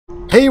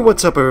Hey,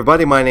 what's up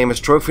everybody, my name is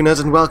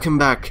TrophyNut and welcome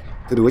back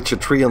to The Witcher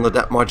 3 on the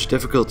that much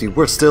difficulty.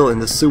 We're still in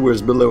the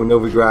sewers below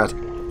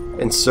Novigrad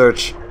in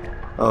search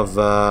of,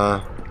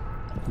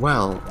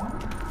 well,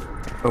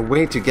 a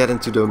way to get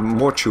into the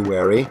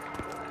mortuary.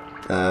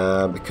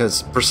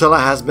 Because Priscilla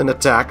has been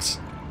attacked.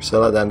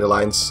 Priscilla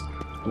Dandelion's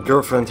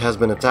girlfriend has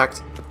been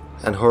attacked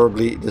and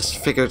horribly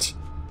disfigured.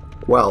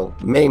 Well,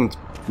 maimed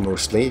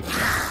mostly.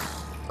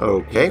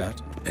 Okay.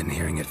 Been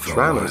hearing it for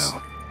a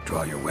while.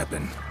 Draw your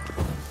weapon.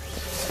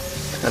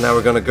 And now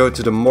we're gonna go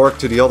to the morgue,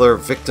 to the other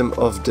victim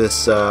of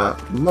this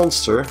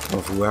monster,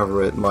 of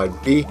whoever it might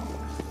be.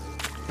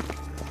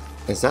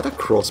 Is that a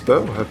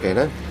crossbow? Okay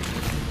then.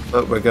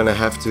 But we're gonna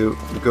have to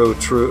go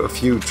through a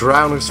few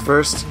drowners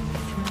first.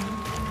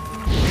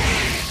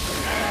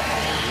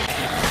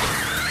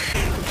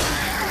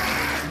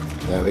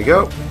 There we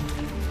go.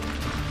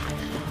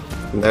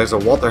 And there's a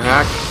water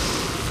hack.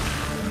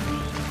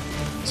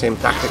 Same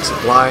tactics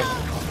apply.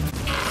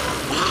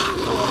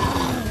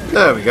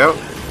 There we go.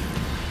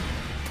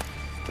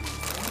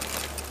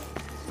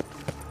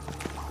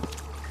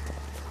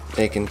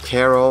 Taken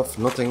care of,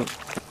 nothing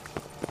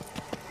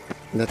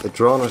that the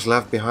drowners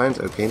left behind.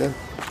 Okay then.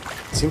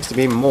 Seems to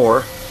be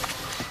more.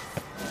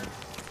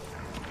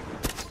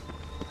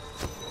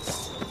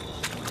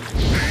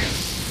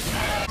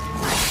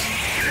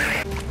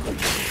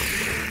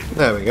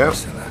 There we go.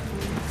 Priscilla,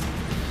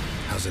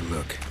 how's it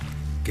look?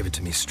 Give it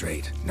to me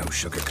straight, no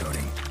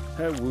sugarcoating.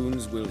 Her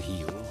wounds will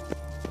heal,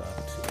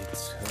 but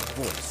it's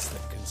her voice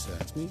that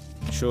concerns me.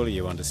 Surely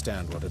you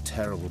understand what a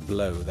terrible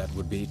blow that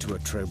would be to a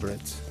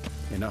Trobritz.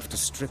 Enough to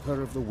strip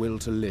her of the will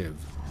to live.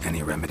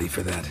 Any remedy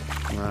for that?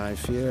 I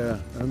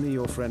fear only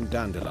your friend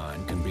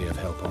Dandelion can be of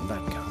help on that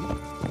count.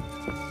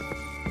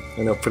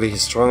 I know, pretty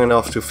strong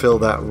enough to fill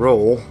that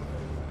role.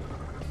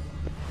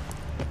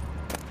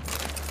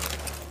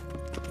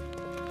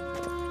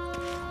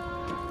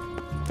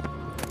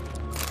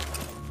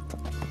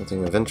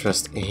 Nothing of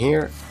interest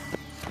here.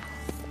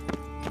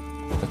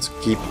 Let's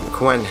keep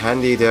Quen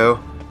handy though,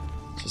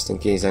 just in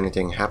case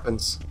anything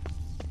happens.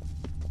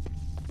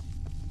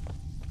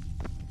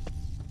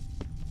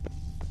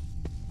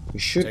 We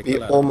should be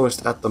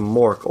almost at the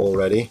morgue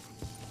already.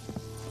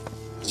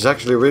 Which is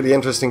actually really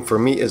interesting for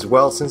me as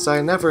well, since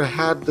I never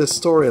had this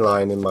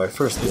storyline in my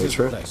first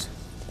playthrough.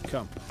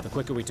 Come, the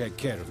quicker we take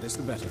care of this,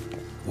 the better.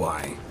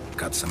 Why?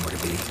 Got somewhere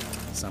to be?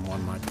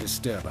 Someone might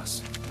disturb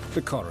us.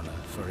 The coroner,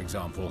 for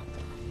example.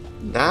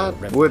 That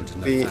would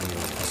be...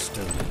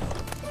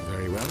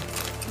 Very well.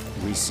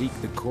 We seek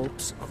the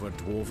corpse of a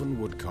dwarven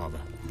woodcarver.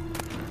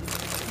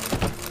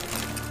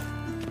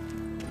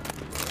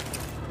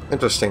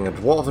 Interesting, a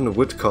dwarven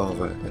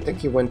woodcarver. I think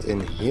he went in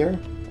here.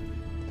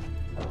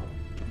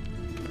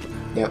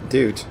 Yeah,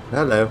 dude.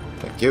 Hello.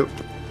 Thank you.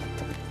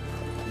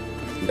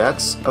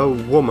 That's a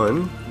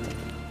woman.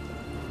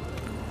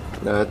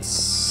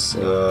 That's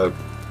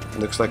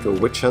looks like a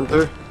witch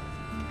hunter.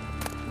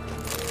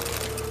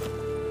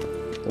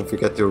 Don't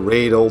forget to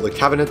raid all the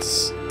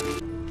cabinets.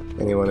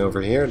 Anyone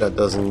over here? That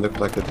doesn't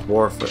look like a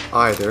dwarf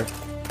either.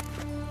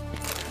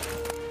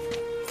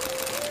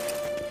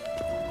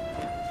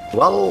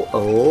 Well, a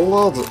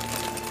lot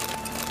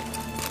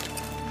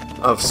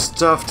of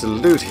stuff to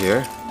loot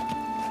here.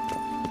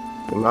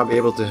 We might be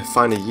able to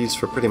find a use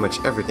for pretty much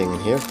everything in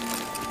here.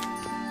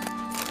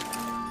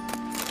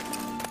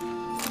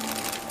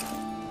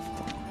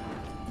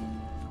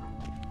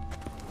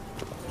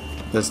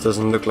 This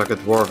doesn't look like a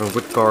dwarven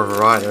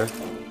woodcarver either.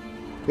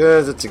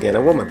 Because it's again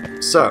a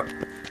woman. So,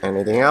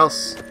 anything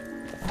else?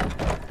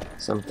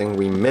 Something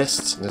we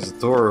missed. There's a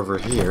door over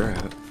here.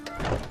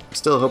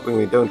 Still hoping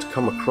we don't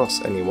come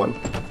across anyone.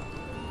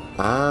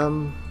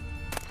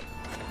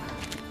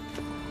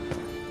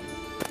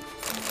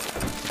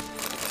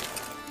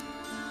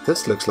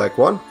 This looks like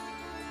one.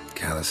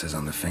 Calluses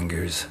on the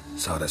fingers,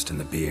 sawdust in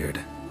the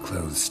beard,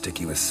 clothes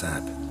sticky with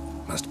sap.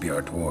 Must be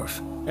our dwarf.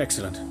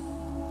 Excellent.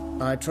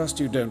 I trust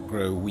you don't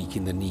grow weak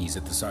in the knees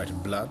at the sight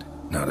of blood.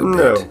 Not a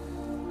bit.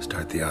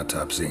 Start the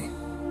autopsy.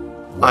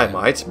 I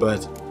might,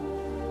 but...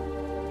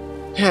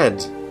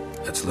 Head.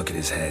 Let's look at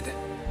his head.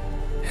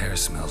 Hair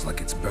smells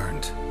like it's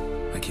burnt,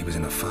 like he was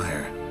in a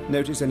fire.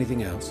 Notice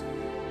anything else?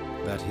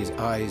 That his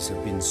eyes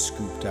have been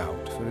scooped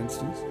out, for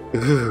instance?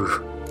 Ooh.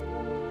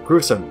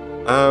 Gruesome.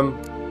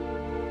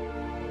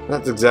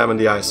 Let's examine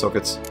the eye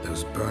sockets.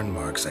 Those burn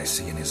marks I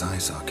see in his eye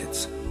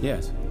sockets.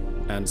 Yes,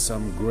 and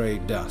some grey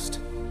dust.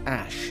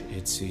 Ash,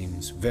 it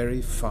seems.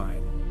 Very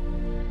fine.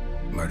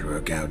 Murderer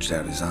gouged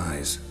out his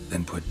eyes,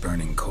 then put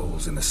burning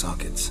coals in the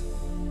sockets.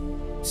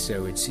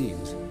 So it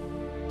seems.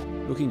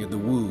 Looking at the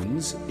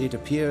wounds, it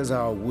appears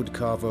our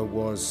woodcarver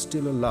was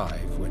still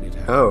alive when it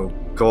happened. Oh,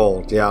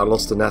 God. Yeah, I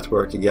lost the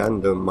network again.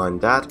 Don't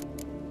mind that.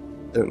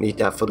 Don't need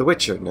that for the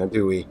Witcher, now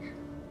do we?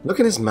 Look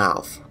at his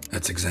mouth.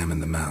 Let's examine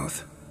the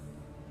mouth.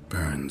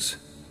 Burns,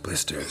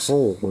 blisters.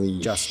 Holy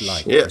just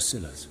like shit.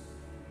 Priscilla's.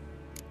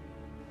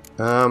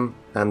 And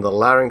the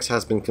larynx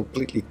has been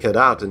completely cut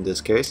out in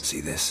this case.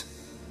 See this?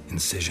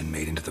 Incision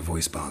made into the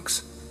voice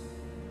box.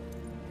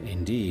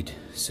 Indeed,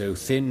 so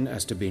thin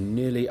as to be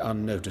nearly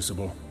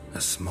unnoticeable.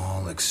 A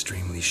small,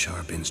 extremely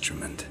sharp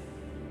instrument.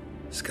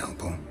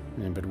 Scalpel?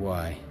 But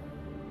why?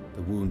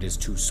 The wound is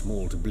too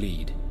small to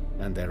bleed,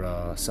 and there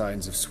are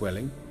signs of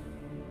swelling.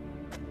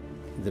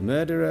 The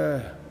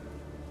murderer...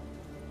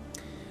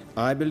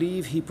 I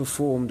believe he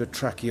performed a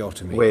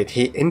tracheotomy. Wait,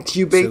 he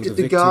intubated so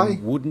the guy?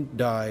 victim wouldn't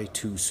die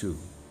too soon.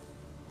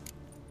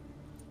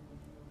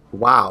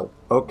 Wow,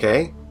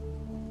 okay.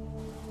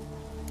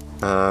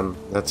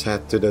 Let's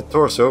head to the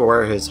torso,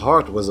 where his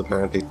heart was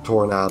apparently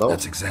torn out of.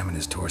 Let's examine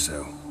his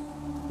torso.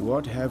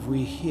 What have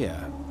we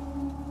here?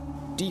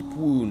 Deep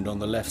wound on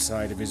the left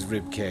side of his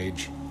rib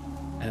cage,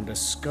 and a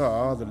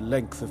scar the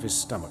length of his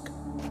stomach.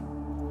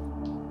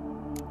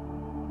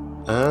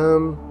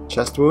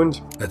 Chest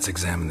wound? Let's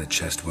examine the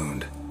chest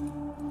wound.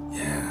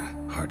 Yeah,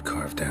 heart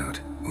carved out,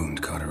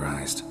 wound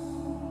cauterized.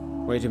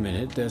 Wait a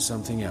minute, there's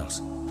something else.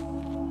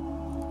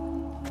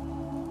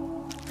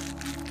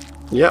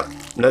 Yep,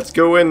 let's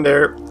go in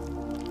there.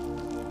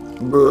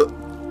 Blech.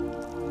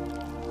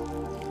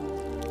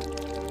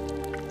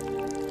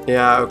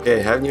 Yeah,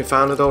 okay, haven't you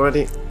found it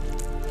already?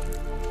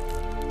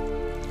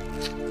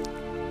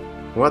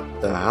 What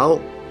the hell?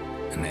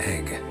 An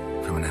egg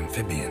from an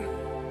amphibian.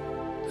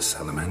 A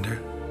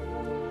salamander?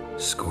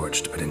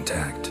 Scorched but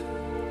intact.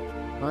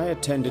 I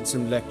attended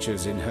some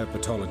lectures in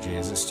herpetology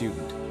as a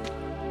student.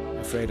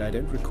 Afraid I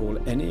don't recall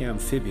any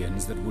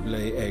amphibians that would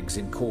lay eggs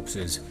in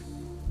corpses.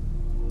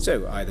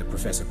 So either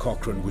Professor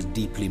Cochrane was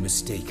deeply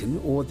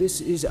mistaken, or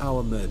this is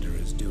our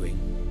murderer's doing.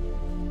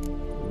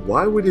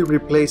 Why would he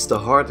replace the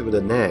heart with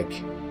an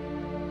egg?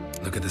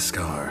 Look at the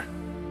scar.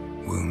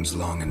 Wounds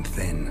long and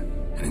thin,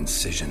 an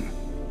incision,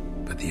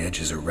 but the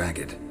edges are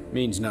ragged.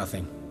 Means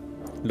nothing.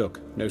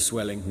 Look, no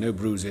swelling, no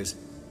bruises.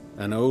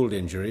 An old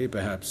injury,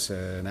 perhaps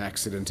an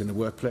accident in the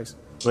workplace?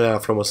 Yeah,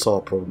 from a saw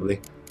probably.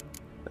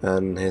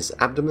 And his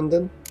abdomen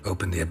then?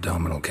 Open the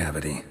abdominal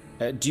cavity.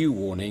 Due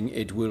warning,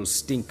 it will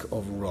stink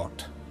of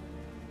rot.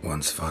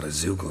 Once fought a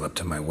zoogle up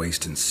to my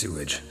waist in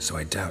sewage, so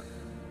I doubt...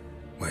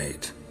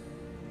 Wait.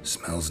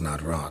 Smells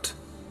not rot.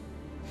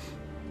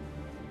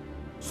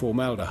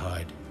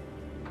 Formaldehyde.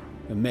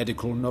 A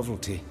medical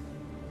novelty.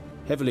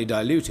 Heavily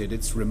diluted,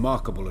 it's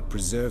remarkable at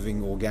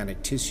preserving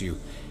organic tissue.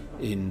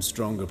 In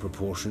stronger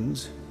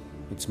proportions,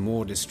 it's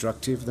more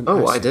destructive than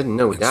Oh, acid. I didn't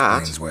know that.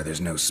 Explains why there's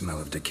no smell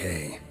of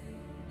decay,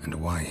 and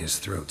why his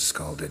throat's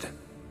scalded.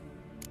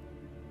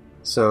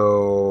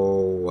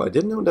 So, I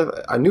didn't know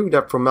that. I knew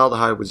that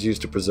formaldehyde was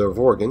used to preserve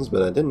organs,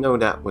 but I didn't know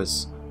that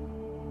was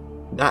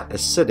that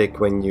acidic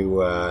when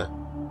you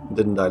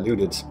didn't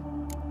dilute it.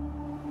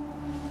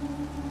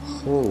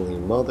 Holy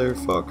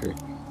motherfucker.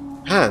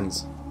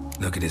 Hands.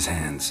 Look at his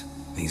hands.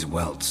 These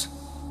welts.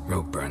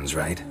 Rope burns,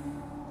 right?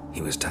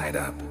 He was tied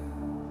up.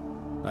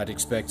 I'd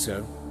expect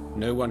so.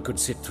 No one could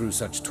sit through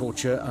such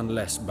torture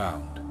unless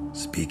bound.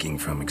 Speaking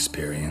from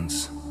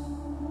experience.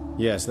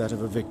 Yes, that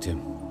of a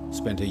victim.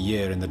 Spent a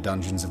year in the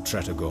dungeons of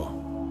Tretogor.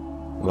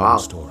 Wow.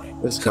 Story.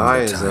 This guy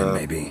is Time,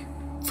 maybe.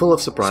 full of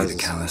See surprises.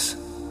 the callus?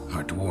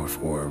 Our dwarf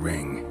wore a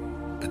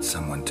ring, but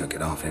someone took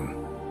it off him.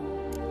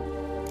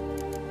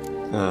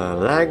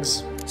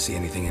 Legs. See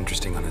anything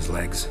interesting on his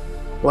legs?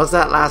 Was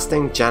that last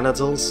thing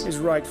genitals? His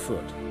right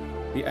foot.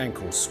 The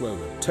ankle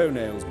swollen,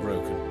 toenails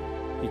broken.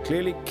 He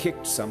clearly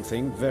kicked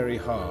something very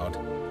hard.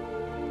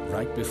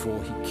 Right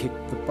before he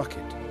kicked the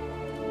bucket.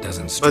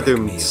 Doesn't strike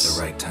me as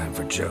the right time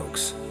for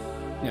jokes.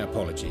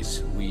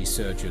 Apologies. We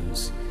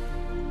surgeons,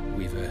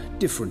 we've a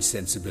different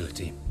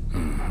sensibility.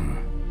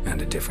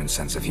 And a different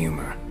sense of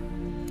humor.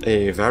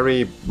 A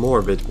very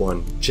morbid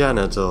one.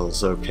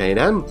 Genitals, okay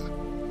then.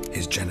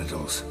 His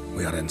genitals.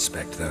 We ought to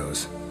inspect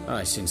those.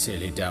 I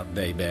sincerely doubt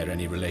they bear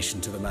any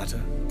relation to the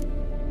matter.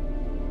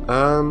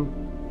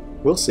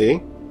 We'll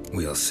see.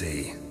 We'll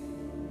see.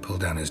 Pull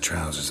down his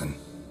trousers and...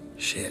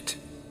 shit.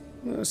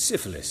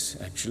 Syphilis,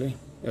 actually.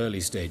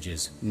 Early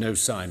stages. No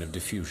sign of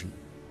diffusion.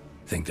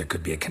 Think there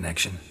could be a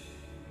connection?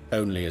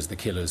 Only as the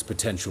killer's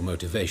potential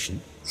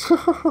motivation.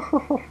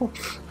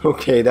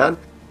 Okay then.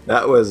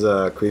 That was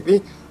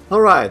creepy.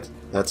 Alright,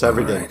 that's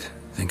everything. Alright,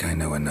 think I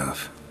know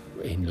enough.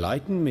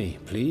 Enlighten me,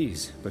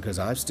 please, because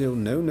I've still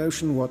no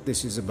notion what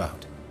this is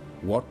about.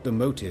 What the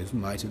motive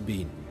might have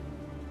been.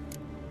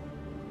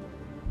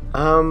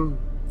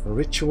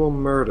 Ritual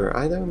murder.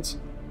 I don't...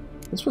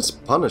 This was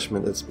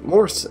punishment. It's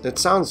more... It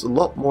sounds a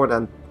lot more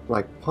than,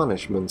 like,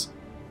 punishment.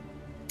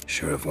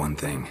 Sure of one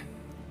thing.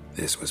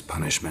 This was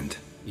punishment.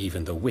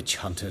 Even the witch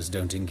hunters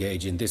don't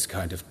engage in this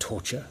kind of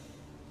torture.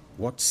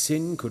 What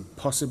sin could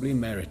possibly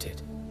merit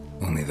it?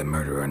 Only the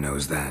murderer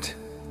knows that.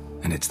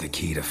 And it's the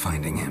key to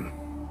finding him.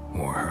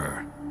 Or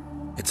her.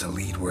 It's a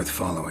lead worth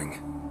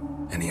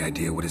following. Any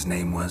idea what his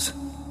name was?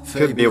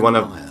 Could be one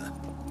of... Meyer.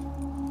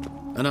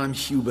 And I'm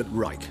Hubert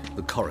Reich,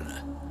 the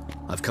coroner.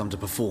 I've come to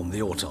perform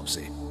the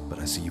autopsy, but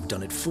I see you've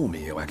done it for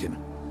me, Joachim.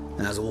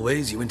 As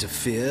always, you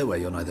interfere where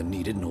you're neither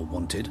needed nor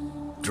wanted.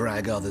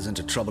 Drag others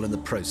into trouble in the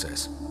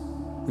process.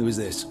 Who is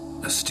this?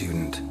 A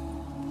student.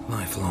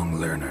 Lifelong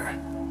learner.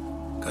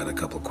 Got a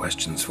couple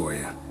questions for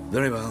you.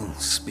 Very well,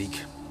 speak.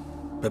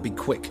 But be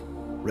quick.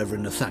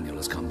 Reverend Nathaniel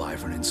has come by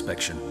for an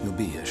inspection. He'll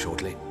be here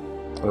shortly.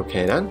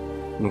 Okay then.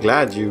 I'm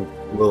glad you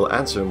will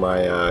answer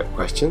my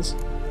questions.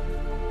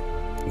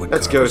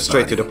 Let's go Woodcarver's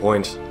straight to the body.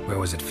 point. Where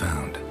was it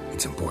found?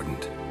 It's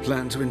important.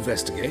 Plan to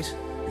investigate?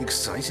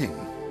 Exciting.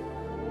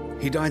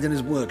 He died in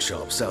his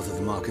workshop south of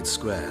the market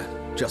square,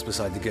 just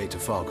beside the gate to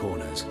Far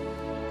Corners.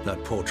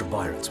 That poor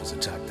Trebirates was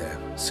attacked there.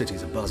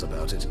 City's abuzz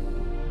about it.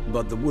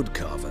 But the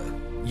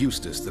woodcarver,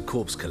 Eustace the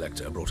corpse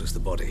collector, brought us the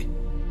body.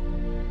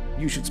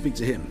 You should speak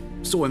to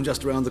him. Saw him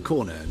just around the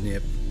corner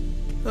near...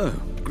 Oh,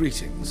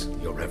 greetings,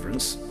 Your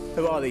Reverence.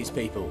 Who are these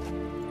people?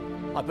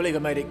 I believe I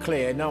made it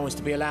clear no one's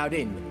to be allowed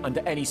in under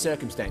any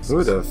circumstances.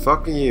 Who the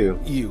fuck are you?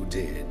 You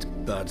did,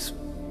 but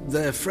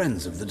they're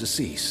friends of the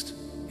deceased.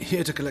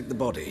 Here to collect the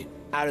body.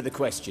 Out of the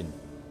question.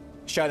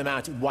 Show them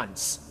out at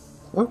once.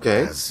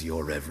 Okay. As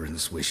Your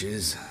Reverence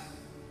wishes.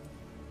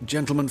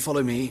 Gentlemen,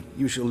 follow me.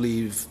 You shall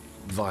leave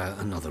via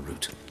another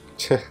route.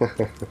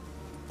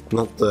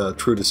 Not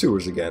through the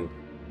sewers again.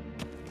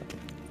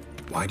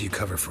 Why do you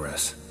cover for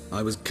us?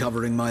 I was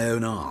covering my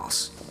own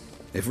arse.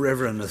 If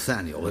Reverend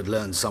Nathaniel had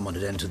learned someone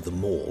had entered the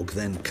morgue,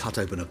 then cut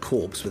open a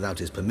corpse without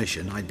his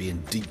permission, I'd be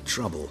in deep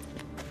trouble.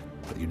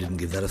 But you didn't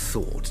give that a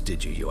thought,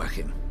 did you,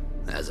 Joachim?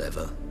 As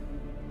ever.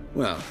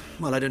 Well,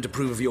 while I don't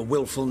approve of your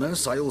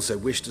willfulness, I also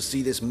wish to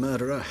see this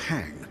murderer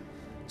hang.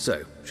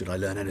 So, should I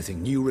learn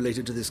anything new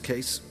related to this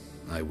case,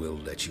 I will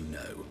let you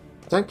know.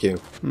 Thank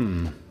you.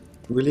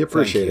 Really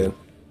appreciate it.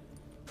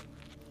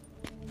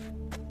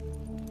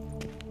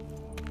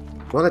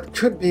 Well, it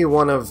could be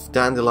one of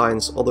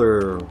Dandelion's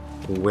other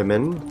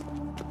women.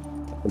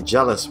 A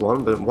jealous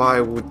one, but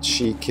why would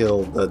she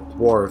kill the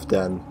dwarf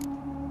then?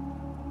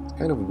 It's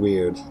kind of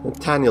weird.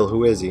 Nathaniel,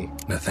 who is he?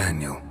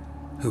 Nathaniel.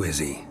 Who is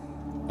he?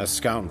 A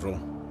scoundrel,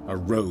 a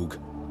rogue,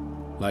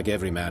 like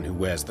every man who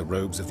wears the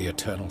robes of the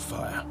eternal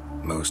fire.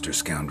 Most are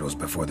scoundrels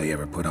before they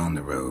ever put on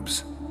the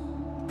robes.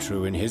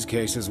 True in his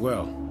case as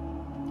well.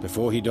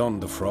 Before he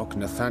donned the frock,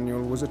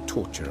 Nathaniel was a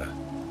torturer,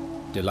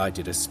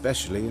 delighted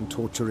especially in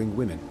torturing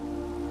women.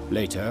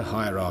 Later,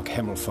 Hierarch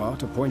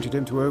Hemmelfart appointed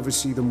him to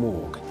oversee the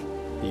morgue.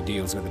 He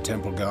deals with the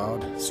temple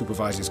guard,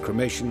 supervises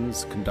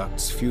cremations,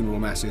 conducts funeral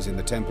masses in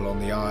the temple on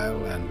the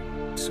Isle,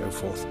 and so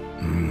forth.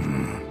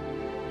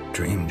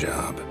 Dream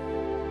job.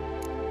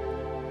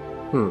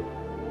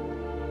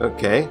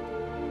 Okay.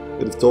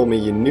 Could have told me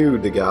you knew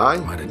the guy,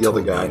 Might have the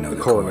other told me I guy, know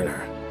the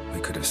coroner.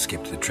 We could have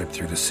skipped the trip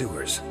through the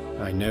sewers.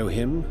 I know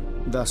him,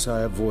 thus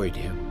I avoid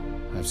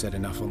him. I've said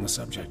enough on the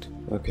subject.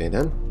 Okay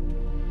then.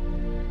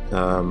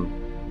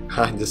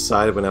 I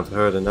decided when I've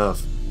heard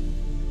enough.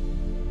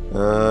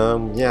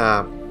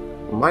 Yeah.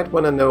 Might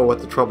want to know what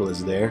the trouble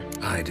is there.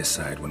 I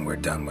decide when we're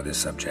done with this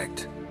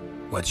subject.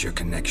 What's your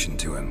connection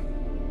to him?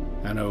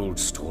 An old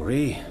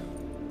story,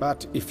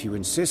 but if you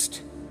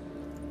insist.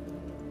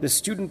 The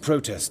student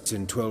protests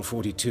in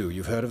 1242,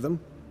 you've heard of them?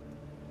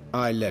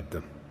 I led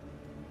them.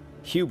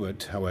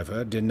 Hubert,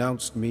 however,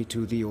 denounced me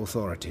to the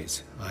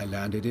authorities. I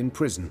landed in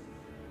prison.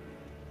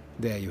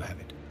 There you have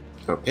it.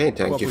 Okay,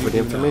 thank What you will for the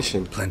you do now?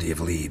 information. Plenty of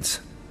leads.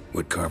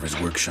 Woodcarver's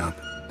workshop,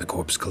 the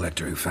corpse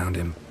collector who found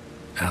him,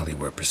 alley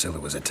where Priscilla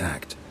was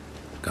attacked.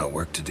 Got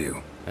work to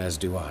do. As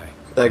do I.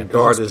 That And the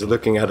guard is hospital.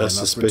 looking at I us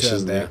must return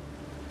suspiciously. there.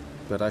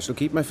 But I shall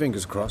keep my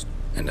fingers crossed.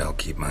 And I'll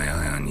keep my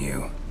eye on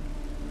you.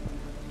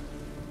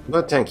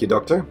 But thank you,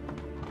 Doctor.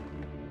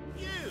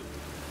 You!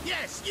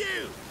 Yes,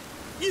 you!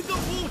 You got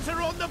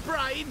water on the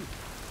brain?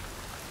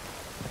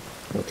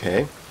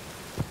 Okay.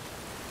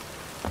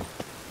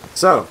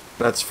 So,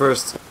 let's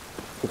first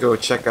go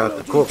check out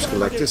the corpse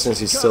collector since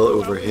he's still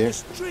over here.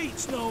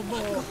 Streets no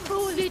more.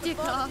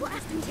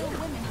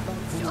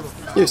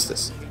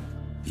 Eustace.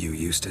 You,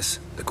 Eustace,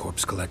 the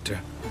corpse collector?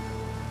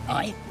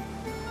 Aye?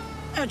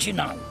 How'd you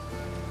know?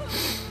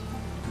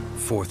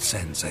 Fourth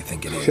sense, I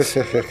think it is.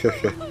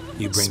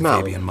 You bring Smell.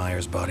 Fabian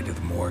Meyer's body to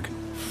the morgue.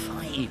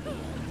 Fabian.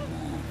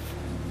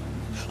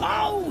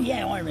 Oh,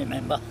 yeah, I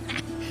remember.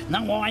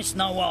 No ice,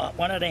 no art.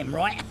 One of them,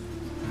 right?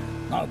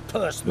 No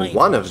purse, neither,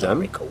 One of as I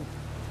them? recall.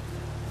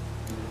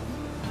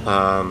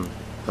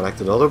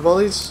 Collected other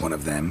bodies? One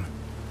of them.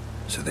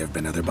 So there have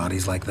been other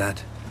bodies like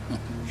that?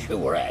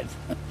 Sure have.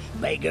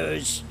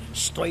 Beggars,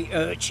 street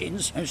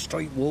urchins, and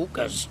street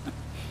walkers.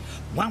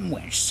 One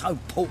went so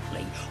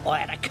portly, I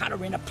had to cut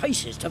her into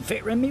pieces to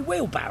fit her in me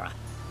wheelbarrow.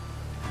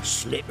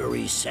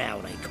 Slippery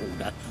sow, they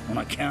called her, on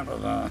account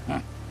of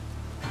the...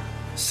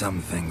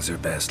 Some things are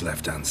best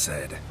left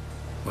unsaid.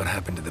 What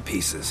happened to the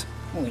pieces?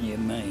 What do you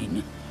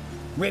mean?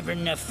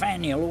 Reverend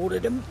Nathaniel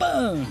ordered them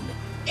burned.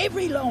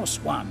 Every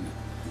last one.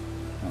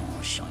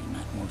 Oh, shame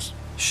that was.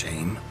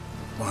 Shame?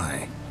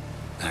 Why?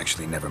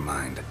 Actually, never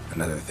mind.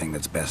 Another thing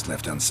that's best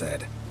left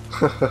unsaid.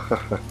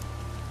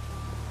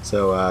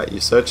 So, you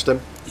searched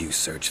him? You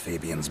search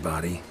Fabian's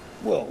body?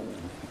 Whoa,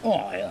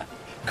 I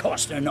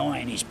cast an eye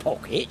in his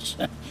pockets.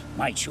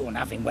 Made sure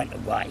nothing went to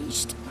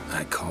waste.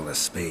 I call a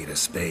spade a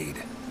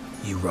spade.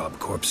 You rob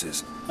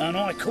corpses. And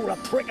I call a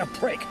prick a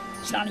prick.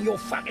 It's none of your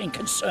fucking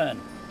concern.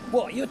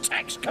 What, you a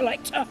tax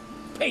collector?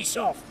 Piss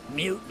off,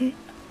 mutant.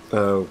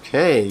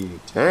 Okay,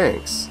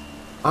 thanks.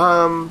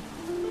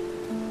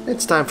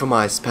 It's time for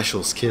my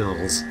special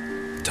skills.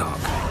 Talk.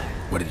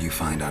 What did you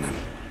find on him?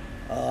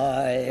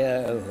 I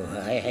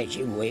As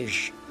you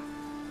wish.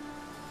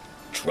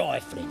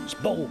 Triflings,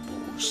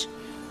 baubles,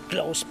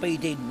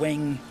 glass-beaded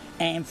ring,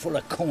 handful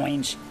of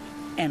coins,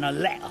 and a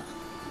letter.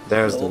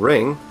 There's the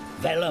ring.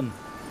 Vellum,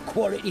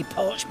 quality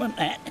parchment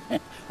that.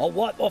 I'll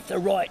wipe off the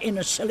writing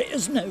and sell it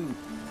as new.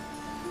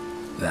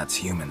 That's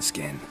human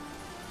skin.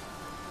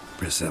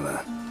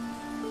 Priscilla.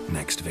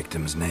 Next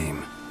victim's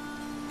name.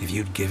 If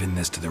you'd given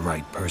this to the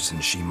right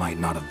person, she might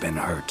not have been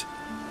hurt.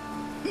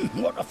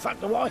 What the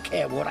fuck do I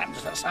care what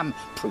happens to some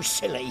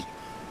Priscilla?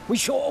 We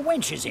short of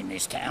wenches in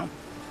this town.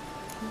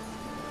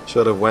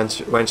 Short of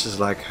wenches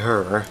like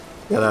her.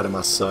 Get out of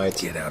my sight.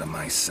 Get out of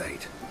my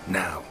sight.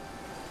 Now.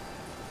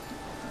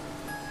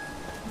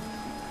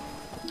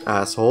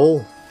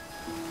 Asshole.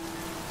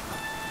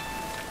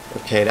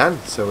 Okay then,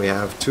 so we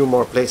have 2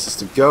 more places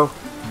to go.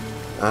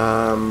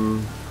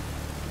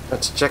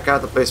 Let's check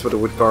out the place where the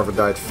woodcarver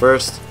died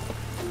first.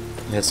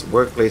 His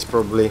workplace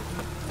probably.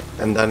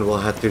 And then we'll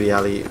head to the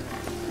alley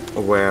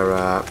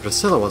where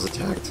Priscilla was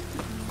attacked.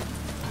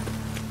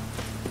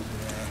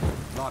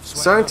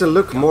 Starting to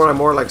look more and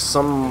more like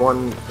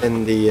someone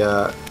in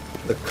the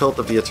cult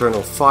of the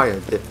Eternal Fire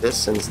did this,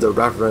 since the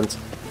Reverend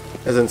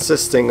is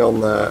insisting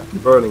on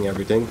burning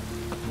everything.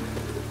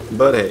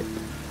 But hey,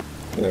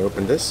 can I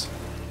open this?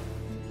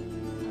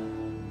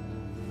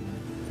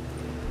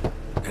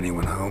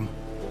 Anyone home?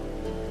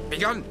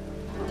 Begone,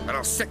 or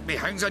I'll sick me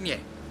hounds on you.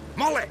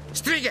 Molly,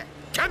 Striga,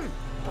 come!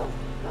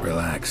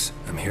 Relax.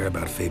 I'm here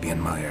about Fabian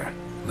Meyer,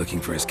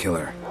 looking for his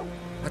killer.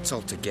 That's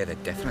altogether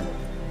different.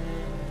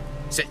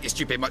 Sit, you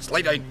stupid much,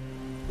 lie down.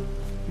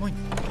 Come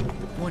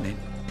on in.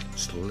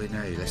 Slowly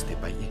now, lest they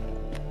bite you.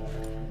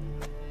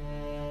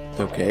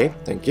 Okay,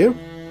 thank you.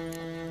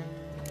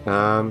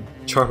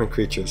 Charming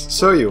creatures.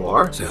 So you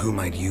are. So who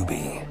might you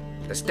be?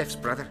 The Stiff's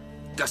brother.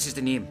 Gus is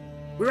the name.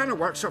 We ran a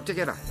workshop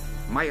together.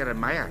 Meyer and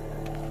Meyer.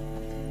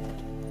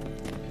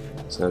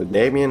 So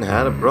Damien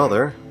had a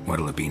brother.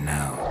 What'll it be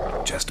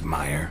now? Just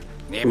Meyer?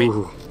 Name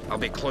it. I'll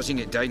be closing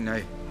it down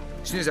now.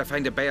 As soon as I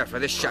find a buyer for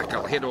this shack,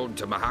 I'll head on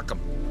to Mahakam.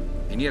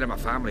 Be near my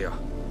family, or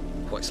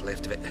what's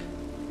left of it.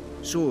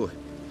 So,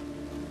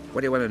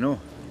 what do you want to know?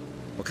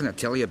 What can I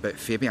tell you about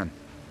Fabian?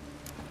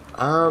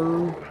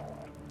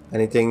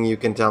 Anything you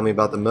can tell me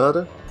about the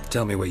murder?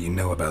 Tell me what you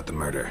know about the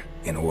murder,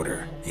 in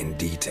order, in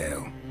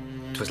detail.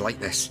 'Twas like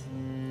this.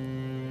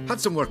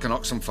 Had some work in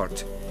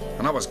Oxenford,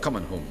 and I was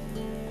coming home.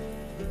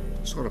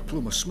 Saw a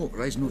plume of smoke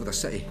rising over the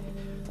city.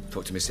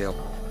 Thought to myself,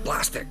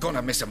 blast it,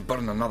 gonna miss him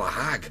burn another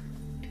hag.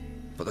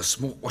 But the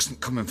smoke wasn't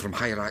coming from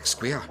Hierarch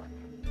Square.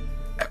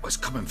 It was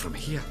coming from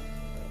here.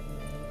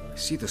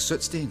 See the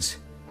soot stains?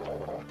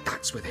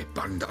 That's where they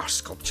burned our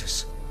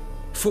sculptures.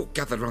 Folk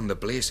gathered round the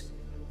blaze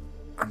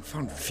and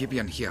found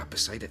Fabian here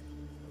beside it.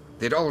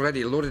 They'd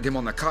already loaded him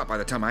on the cart by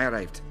the time I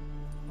arrived.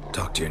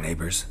 Talk to your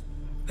neighbors.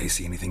 They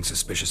see anything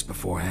suspicious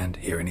beforehand?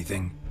 Hear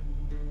anything?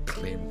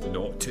 Claimed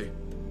not to.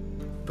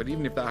 But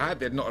even if they had,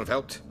 they'd not have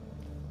helped.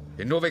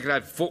 In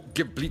Novigrad, folk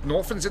give bleeding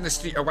orphans in the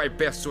street a wide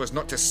berth so as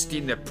not to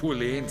stain their poor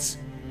lanes.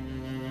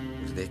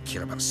 What do they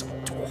care about some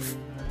dwarf?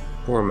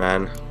 Poor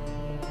man.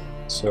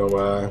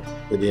 So,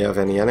 did he have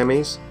any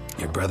enemies?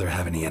 Your brother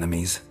have any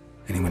enemies?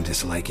 Anyone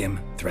dislike him?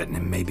 Threaten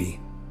him, maybe?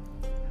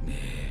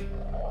 Nay.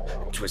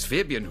 'Twas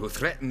Fabian who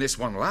threatened this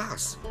one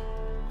last.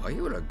 Oh,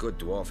 you were a good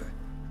dwarf,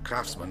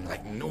 craftsman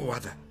like no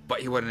other.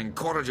 But you were an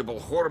incorrigible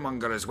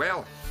whoremonger as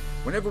well.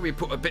 Whenever we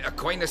put a bit of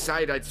coin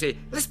aside, I'd say,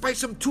 let's buy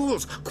some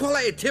tools,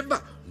 quality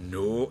timber.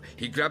 No,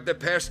 he grabbed the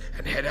purse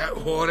and head out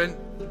whoring.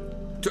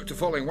 Took to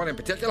following one in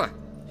particular.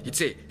 He'd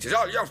say, "'Tis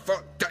all your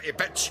fault, dirty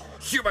bitch,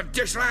 human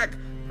dish rag,"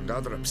 and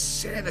other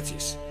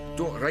obscenities.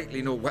 Don't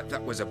rightly know what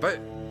that was about.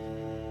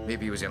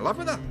 Maybe he was in love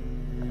with her.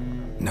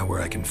 Know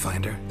where I can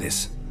find her,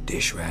 this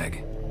dish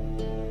rag?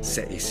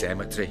 City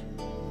cemetery.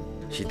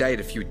 She died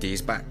a few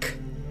days back,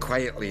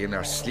 quietly in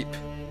her sleep.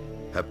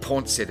 Her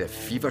pont said a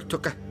fever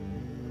took her.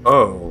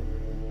 Oh.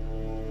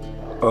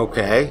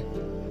 Okay.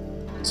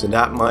 So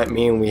that might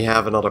mean we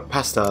have another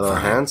pest out of our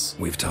hands.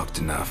 We've talked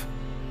enough.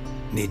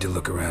 Need to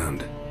look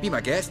around. Be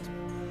my guest.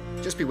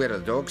 Just beware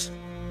of the dogs.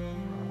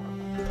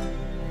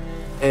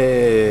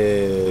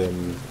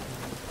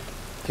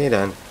 Okay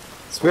then.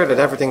 It's weird that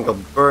everything got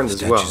burned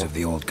as well. Statues of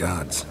the old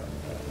gods.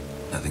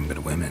 Nothing but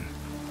women.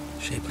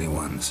 Shapely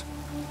ones.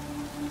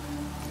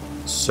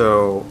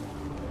 So...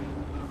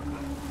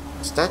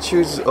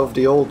 statues of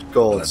the old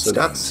gods. So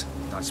that's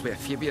where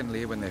Fabian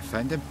lay when they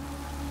found him.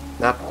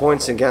 That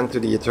points again to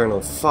the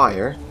Eternal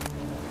Fire.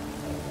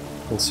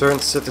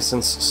 Concerned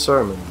Citizen's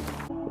Sermon.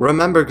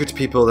 Remember, good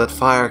people, that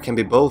fire can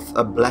be both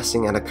a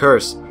blessing and a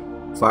curse.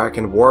 Fire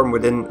can warm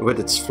within with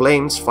its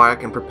flames, fire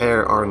can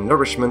prepare our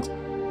nourishment,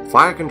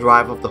 fire can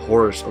drive off the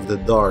horrors of the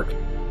dark.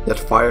 Yet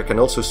fire can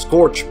also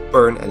scorch,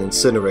 burn and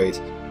incinerate.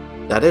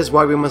 That is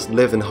why we must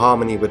live in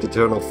harmony with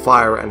eternal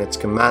fire and its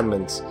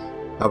commandments.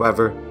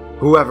 However,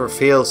 whoever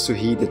fails to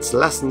heed its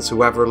lessons,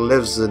 whoever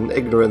lives in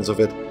ignorance of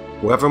it,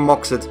 whoever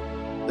mocks it,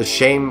 the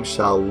shame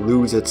shall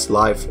lose its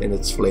life in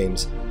its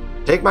flames.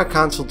 Take my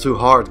counsel to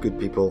heart, good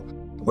people,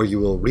 or you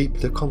will reap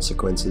the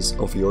consequences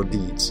of your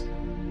deeds.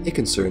 A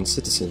concerned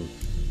citizen.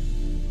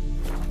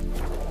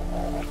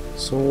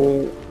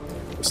 So,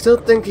 still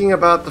thinking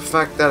about the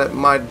fact that it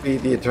might be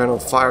the Eternal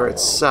Fire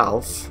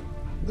itself.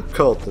 The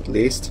cult, at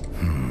least.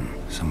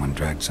 Someone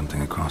dragged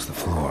something across the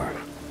floor.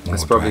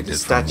 That's Or probably dragged the it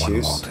from one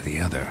statues. wall to the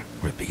other,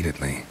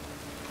 repeatedly.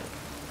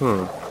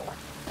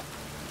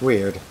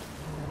 Weird.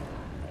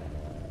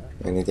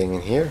 Anything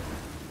in here?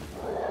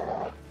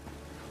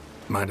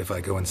 Mind if I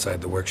go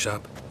inside the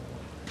workshop?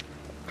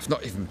 I've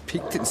not even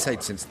peeked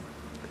inside since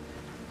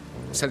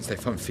they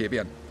found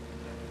Fabian.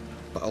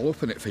 But I'll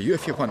open it for you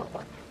if you want.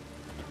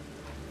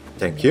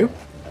 Thank you.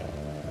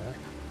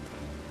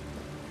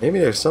 Maybe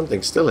there's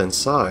something still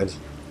inside.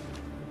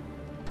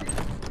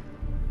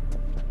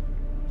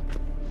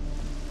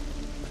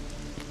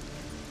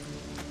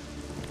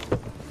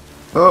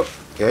 Oh,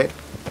 okay.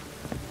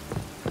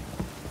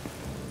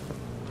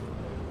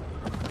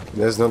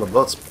 There's another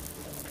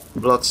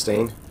blood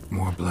stain.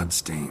 More blood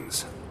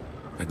stains,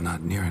 but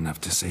not near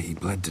enough to say he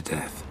bled to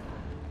death.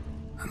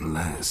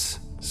 Unless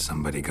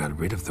somebody got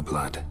rid of the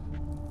blood.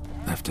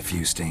 Left a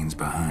few stains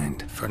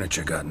behind.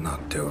 Furniture got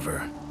knocked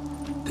over.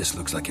 This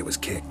looks like it was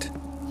kicked.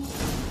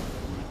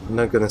 I'm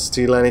not gonna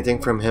steal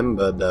anything from him,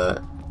 but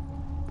it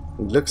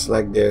looks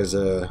like there's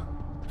a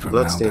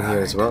bloodstain here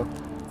as well.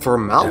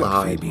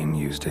 Formaldehyde. Fabian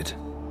used it.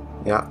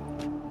 Yeah,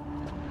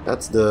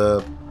 that's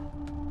the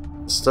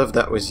stuff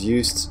that was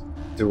used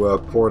to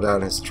pour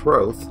down his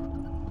throat.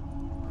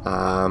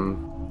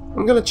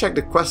 I'm gonna check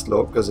the quest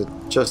log because it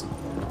just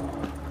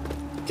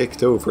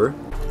kicked over.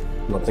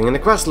 Nothing in the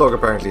quest log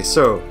apparently.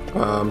 So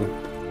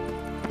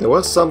there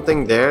was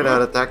something there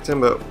that attacked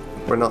him, but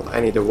we're not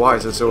any the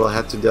wiser. So we'll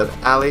head to that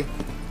alley.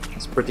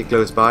 It's pretty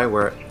close by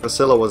where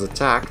Priscilla was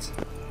attacked.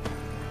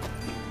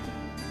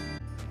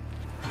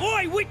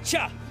 Oi,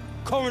 Witcher!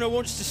 Coroner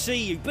wants to see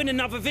you. Been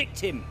another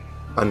victim.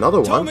 Another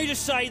Told one? me to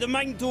say the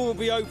main door will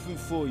be open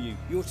for you.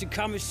 You're to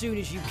come as soon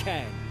as you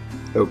can.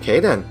 Okay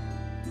then.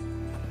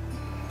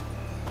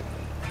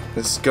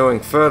 This is going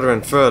further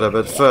and further,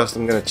 but first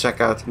I'm gonna check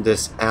out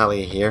this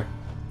alley here.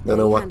 Don't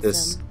know what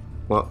this...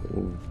 What?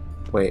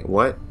 Wait,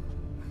 what?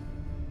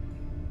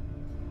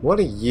 What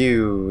are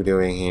you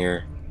doing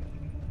here?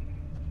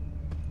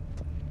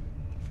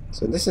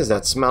 So this is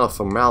that smell of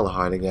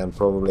formaldehyde again,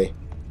 probably.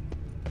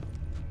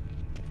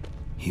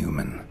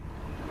 Human.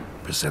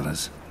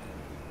 Priscilla's.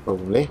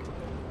 Probably.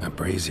 A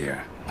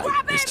brazier.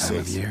 This time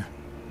of year?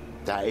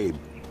 That him.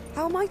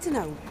 How am I to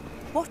know?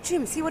 Watch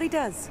him, see what he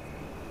does.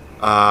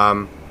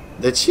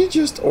 Did she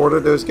just order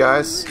those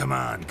guys Come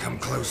on, come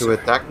to closer.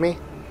 attack me?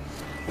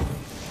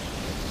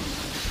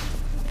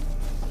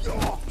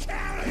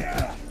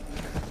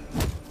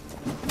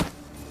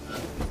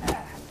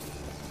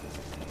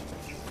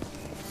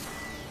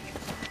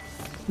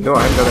 No,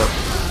 I'm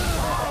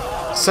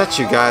gonna set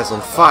you guys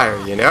on fire,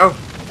 you know?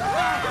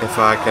 If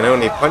I can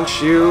only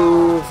punch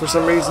you for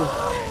some reason.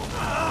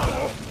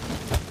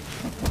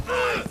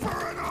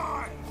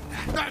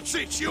 That's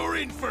it, you're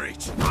in for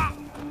it.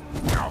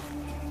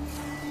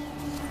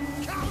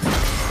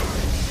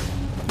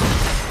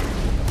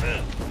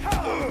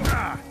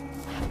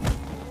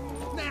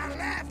 Now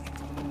left!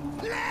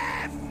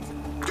 Left!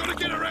 Gotta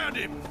get around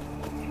him!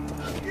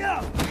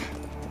 Yeah!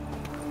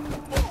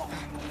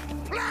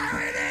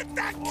 Plowing it,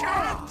 the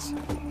cunt!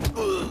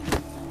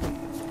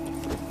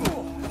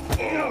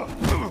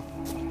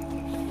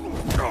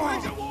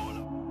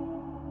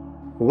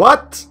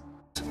 What?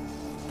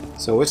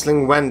 So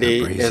Whistling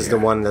Wendy brazier. is the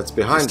one that's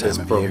behind This this,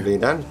 time of probably year.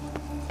 then.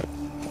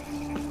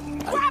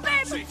 Grab him!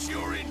 That's it,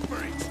 you're in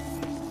for it!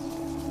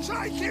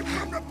 Take him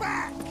from the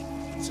back!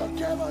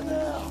 Together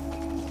now.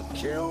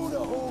 Kill the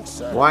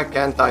horse. Why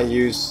can't I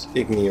use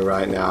Igni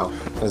right now,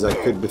 as I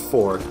could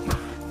before?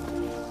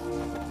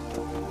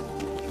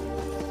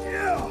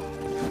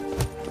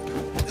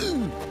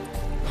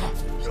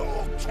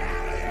 You're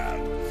carrion!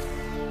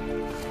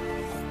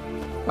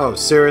 Oh,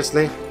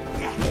 seriously?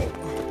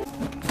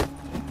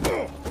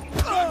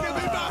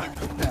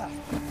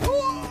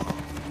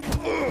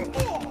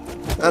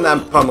 And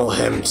then pummel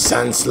him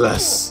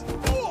senseless.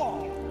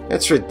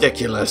 It's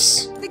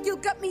ridiculous. Think you'll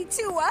gut me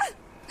too, huh?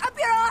 Up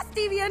your ass,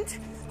 deviant!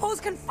 Hoes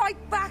can fight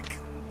back.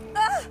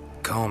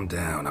 Calm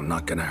down, I'm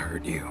not gonna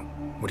hurt you.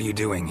 What are you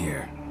doing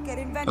here?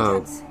 Getting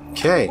vengeance.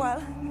 Okay. Well,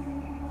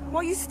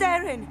 why are you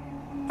staring?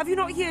 Have you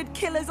not heard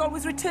killers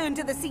always return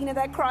to the scene of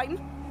their crime?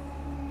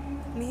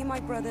 Me and my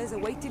brothers are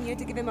waiting here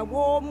to give him a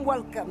warm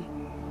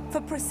welcome.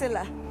 For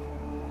Priscilla.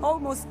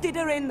 Almost did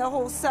her in, the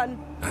whole son.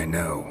 I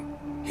know.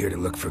 Here to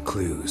look for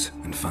clues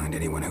and find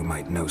anyone who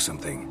might know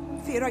something.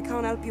 Fear I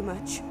can't help you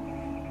much.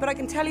 But I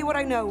can tell you what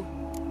I know.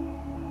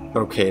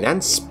 Okay,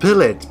 then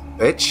spill it,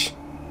 bitch.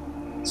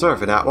 Sorry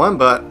for that one,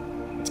 but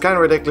it's kind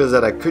of ridiculous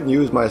that I couldn't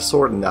use my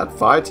sword in that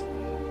fight.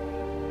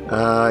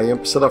 You and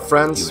Priscilla You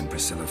friends? and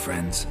Priscilla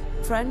friends?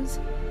 Friends?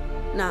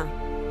 Nah.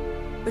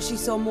 But she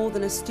saw more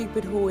than a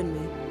stupid whore in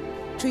me.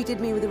 Treated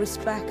me with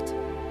respect.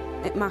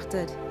 It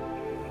mattered.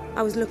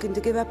 I was looking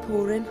to give her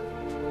pouring.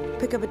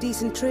 Pick up a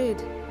decent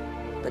trade.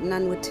 But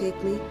none would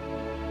take me.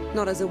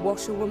 Not as a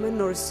washerwoman,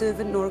 nor a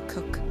servant, nor a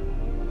cook.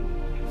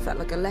 Felt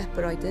like a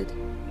leper, I did.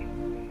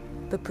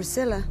 But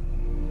Priscilla,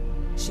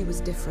 She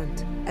was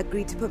different.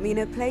 Agreed to put me in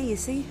her play, you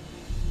see.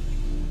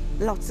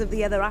 Lots of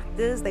the other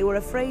actors, they were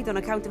afraid on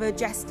account of her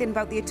jesting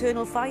about the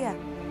eternal fire.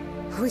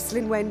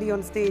 Whistling Wendy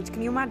on stage,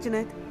 can you imagine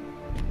it?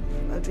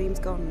 Well, dream's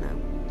gone now.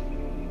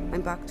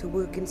 I'm back to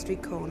working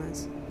street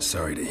corners.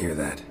 Sorry to hear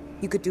that.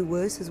 You could do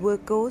worse as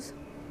work goes.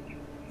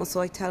 Or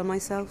so I tell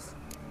myself.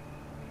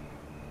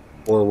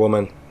 Poor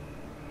woman.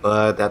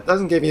 But that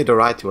doesn't give you the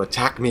right to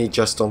attack me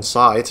just on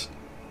sight.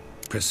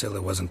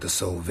 Priscilla wasn't the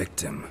sole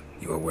victim.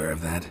 You aware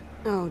of that?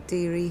 Oh,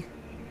 dearie.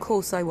 Of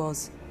course I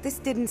was. This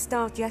didn't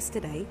start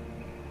yesterday.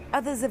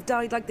 Others have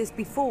died like this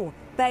before.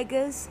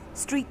 Beggars,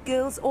 street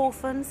girls,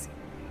 orphans.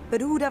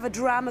 But who'd have a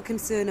drama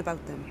concern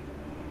about them?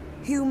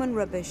 Human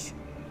rubbish.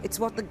 It's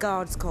what the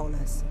guards call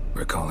us.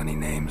 Recall any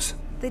names?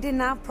 They didn't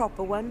have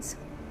proper ones.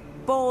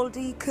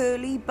 Baldy,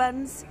 curly,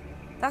 buns.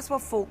 That's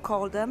what folk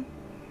called them.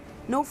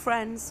 No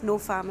friends, no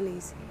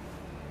families.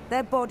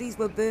 Their bodies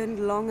were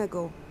burned long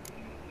ago.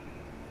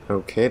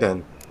 Okay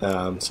then.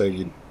 So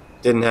you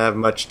didn't have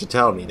much to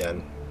tell me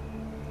then.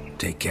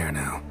 Take care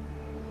now.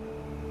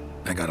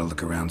 I gotta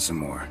look around some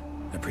more.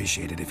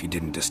 Appreciate it if you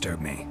didn't disturb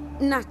me.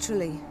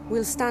 Naturally.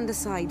 We'll stand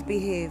aside,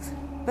 behave.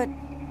 But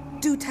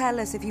do tell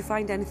us if you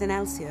find anything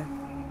else here.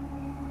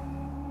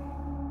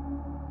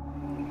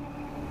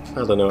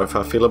 I don't know if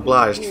I feel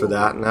obliged for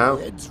that now.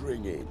 Head's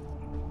ringing.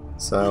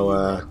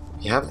 So,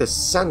 you have this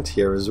scent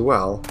here as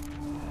well.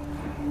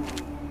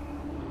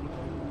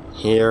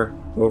 Here,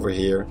 over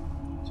here.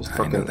 Just I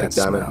fucking know that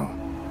examine.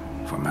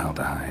 smell.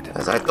 Formaldehyde.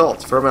 As I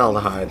thought,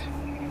 formaldehyde.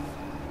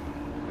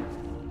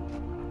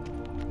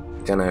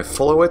 Can I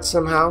follow it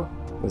somehow?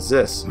 What's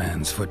this?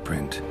 Man's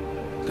footprint.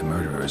 The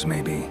murderer's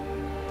maybe.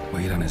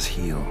 Weighed on his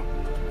heel.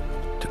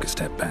 Took a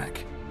step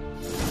back.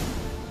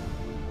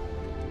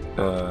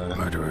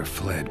 Murderer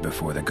fled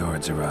before the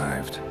guards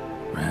arrived.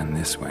 Ran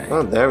this way.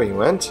 Oh, there he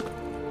went.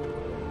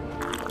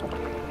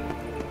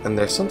 And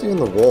there's something on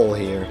the wall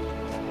here.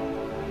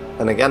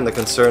 And again, the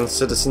concerned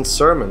citizen's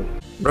sermon.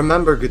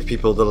 Remember, good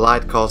people, the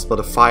light caused by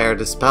the fire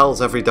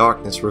dispels every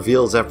darkness,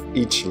 reveals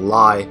each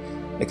lie,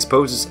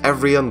 exposes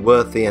every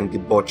unworthy and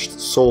debauched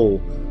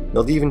soul.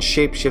 Not even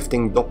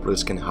shape-shifting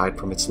Dopplers can hide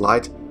from its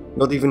light.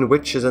 Not even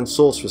witches and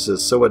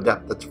sorceresses so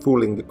adept at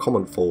fooling the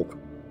common folk.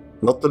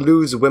 Not the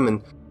loose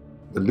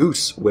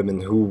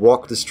women who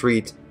walk the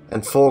street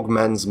and fog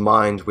men's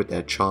mind with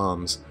their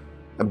charms.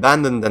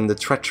 Abandon then the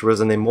treacherous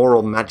and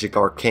immoral magic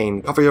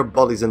arcane, cover your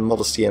bodies in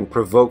modesty and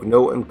provoke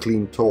no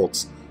unclean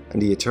thoughts,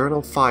 and the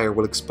eternal fire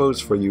will expose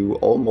for you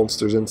all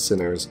monsters and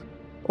sinners,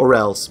 or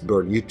else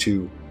burn you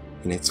too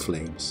in its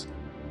flames.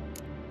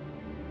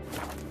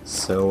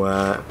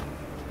 So,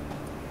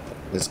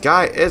 this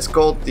guy is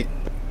called the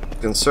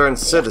concerned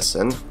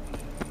citizen,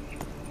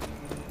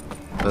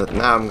 but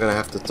now I'm gonna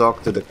have to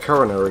talk to the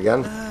coroner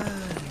again.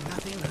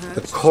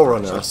 The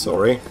coroner,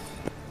 sorry.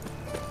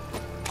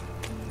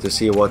 To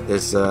see what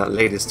this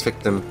latest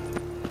victim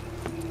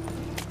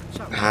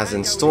has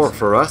in store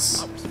for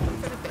us.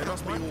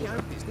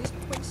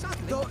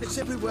 It's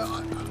everywhere.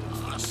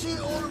 I see it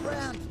all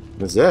around.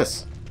 What's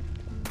this?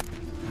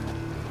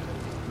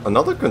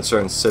 Another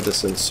concerned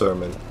citizen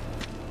sermon.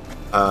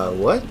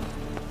 What?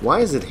 Why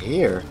is it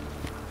here?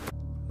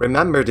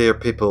 Remember, dear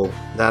people,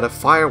 that a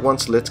fire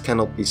once lit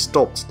cannot be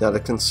stopped, that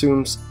it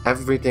consumes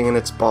everything in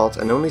its path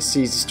and only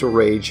ceases to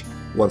rage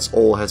once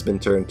all has been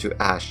turned to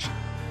ash.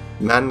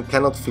 Men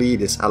cannot flee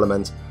this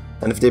element,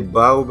 and if they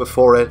bow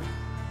before it,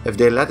 if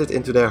they let it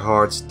into their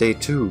hearts, they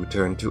too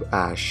turn to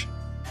ash.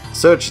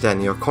 Search then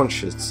your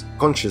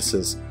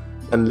consciences,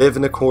 and live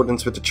in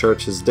accordance with the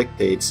Church's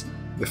dictates,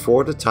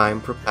 before the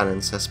time for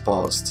penance has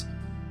passed.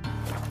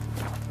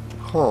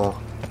 Huh.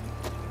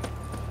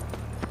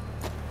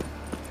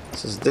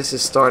 So this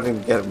is starting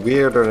to get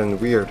weirder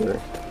and weirder.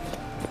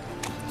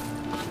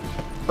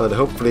 But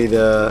hopefully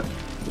the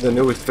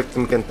newest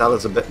victim can tell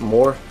us a bit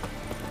more.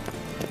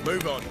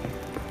 Move on.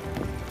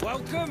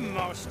 Welcome,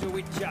 Master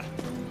Witcher.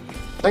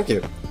 Thank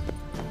you.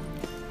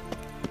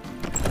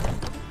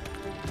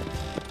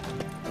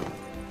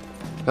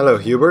 Hello,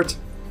 Hubert.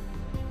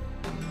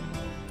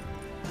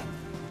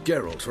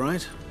 Geralt,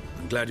 right?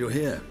 I'm glad you're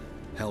here.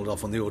 Held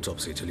off on the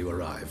autopsy till you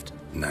arrived.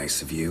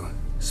 Nice of you,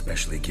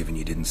 especially given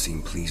you didn't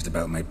seem pleased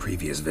about my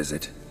previous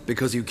visit.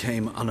 Because you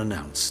came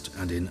unannounced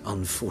and in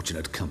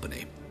unfortunate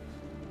company.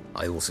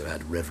 I also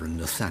had Reverend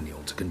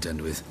Nathaniel to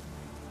contend with.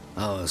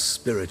 Our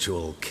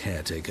spiritual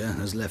caretaker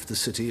has left the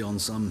city on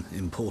some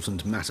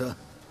important matter,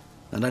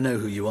 and I know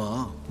who you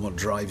are, what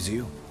drives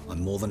you.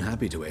 I'm more than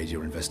happy to aid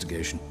your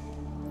investigation.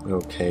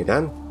 Okay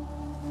then.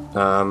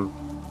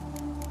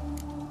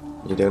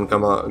 You didn't get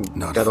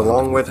fond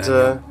along of with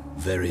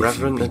Very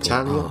Reverend few people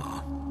Nathaniel?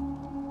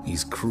 are.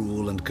 He's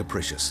cruel and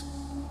capricious.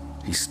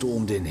 He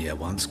stormed in here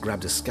once,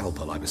 grabbed a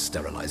scalpel I was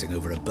sterilizing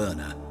over a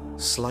burner,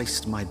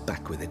 sliced my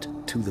back with it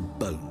to the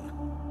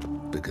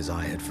bone, because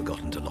I had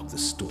forgotten to lock the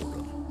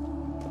storeroom.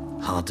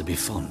 Hard to be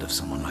fond of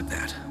someone like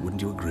that,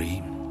 wouldn't you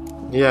agree?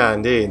 Yeah,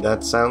 indeed.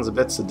 That sounds a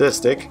bit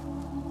sadistic.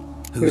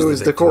 Who is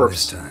the victim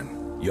corpse? this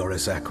time?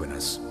 Joris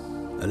Aquinas,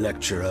 a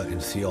lecturer in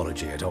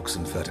theology at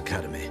Oxenfurt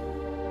Academy.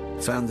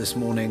 Found this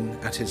morning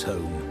at his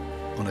home,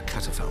 on a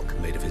catafalque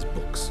made of his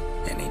books.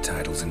 Any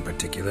titles in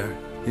particular?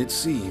 It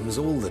seems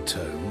all the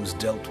tomes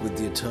dealt with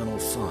the eternal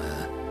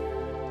fire.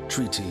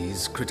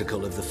 Treatises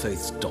critical of the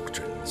faith's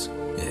doctrines.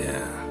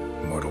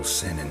 Yeah, mortal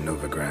sin in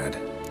Novigrad.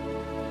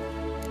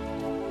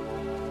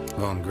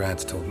 Von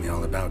Gratz told me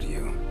all about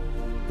you.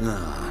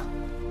 Ah,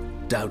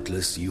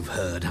 doubtless you've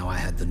heard how I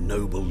had the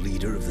noble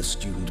leader of the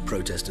student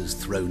protesters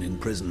thrown in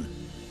prison.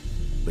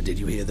 But did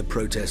you hear the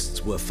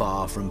protests were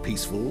far from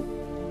peaceful,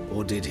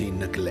 or did he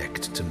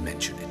neglect to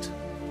mention it?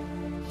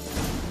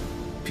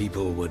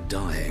 People were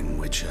dying,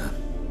 Witcher.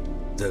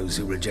 Those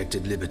who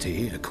rejected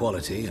liberty,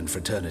 equality, and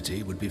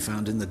fraternity would be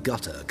found in the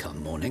gutter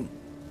come morning.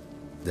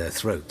 Their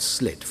throats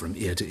slit from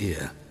ear to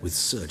ear with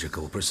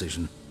surgical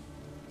precision.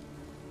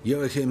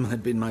 Joachim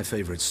had been my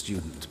favorite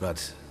student,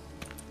 but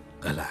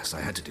alas, I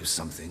had to do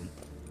something.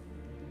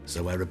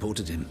 So I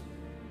reported him.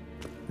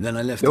 Then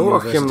I left the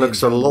university. Joachim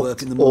looks a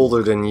lot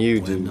older than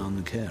you do.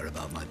 None care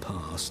about my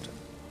past.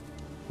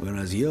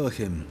 Whereas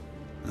Joachim,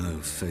 oh,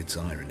 fate's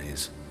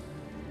ironies.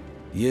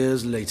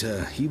 Years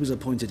later, he was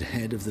appointed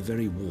head of the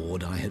very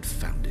ward I had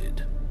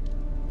founded.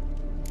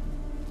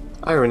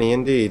 Irony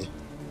indeed.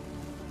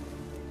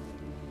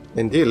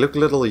 Indeed, look a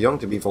little young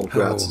to be Von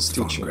Gratz's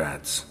teacher. Von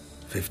Gratz?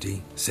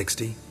 50?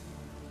 60?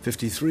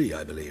 53,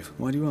 I believe.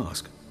 Why do you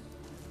ask?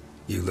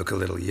 You look a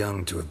little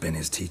young to have been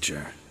his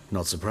teacher.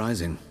 Not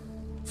surprising.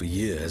 For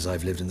years,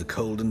 I've lived in the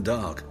cold and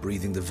dark,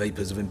 breathing the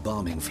vapors of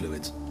embalming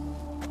fluids.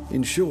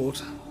 In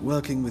short,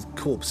 working with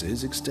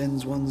corpses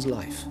extends one's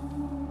life.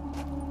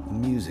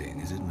 Amusing,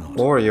 is it not?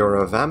 Or you're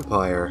a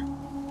vampire.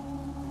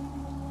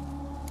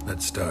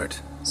 Let's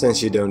start.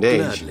 Since you don't age.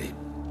 Gladly.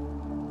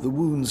 The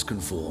wounds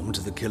conform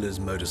to the killer's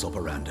modus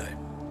operandi.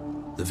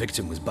 The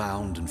victim was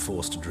bound and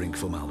forced to drink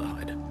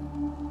formaldehyde.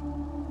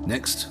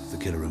 Next, the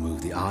killer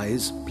removed the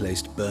eyes,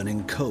 placed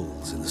burning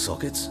coals in the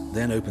sockets,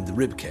 then opened the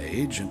rib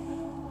cage and...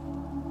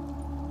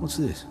 What's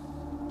this?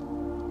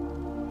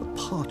 A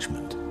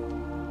parchment.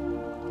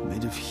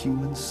 Made of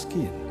human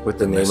skin. With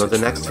the name of the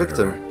next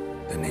victim.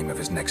 The name of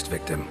his next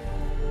victim.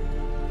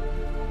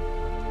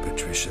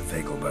 Patricia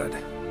Vegelbud.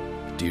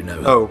 Do you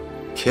know her?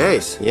 Okay,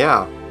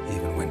 yeah.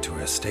 Even went to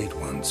her estate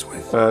once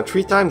with...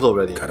 3 times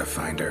already. Gotta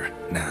find her,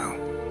 now.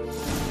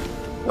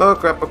 Oh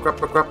crap, oh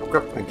crap, oh crap, oh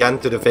crap. Again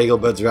to the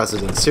Vegelbud's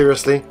residence.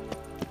 Seriously?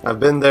 I've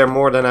been there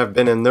more than I've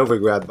been in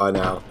Novigrad by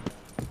now.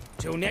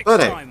 Till next But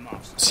time, hey,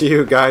 see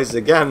you guys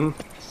again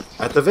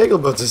at the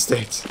Vegelbud's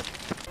estate.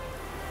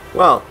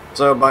 Well,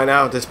 so by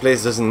now this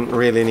place doesn't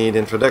really need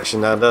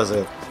introduction now, does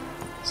it?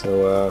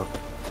 So,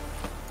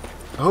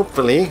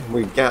 hopefully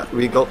we got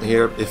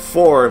here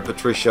before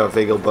Patricia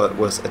Vegelbud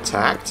was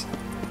attacked.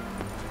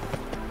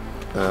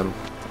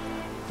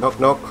 Knock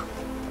knock.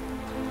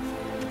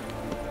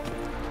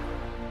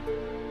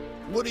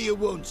 What do you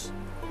want?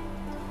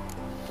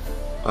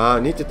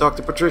 Need to talk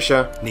to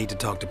Patricia. Need to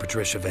talk to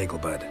Patricia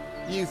Vegelbud.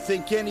 You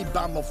think any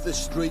bum off the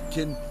street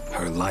can...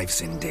 Her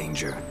life's in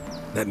danger.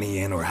 Let me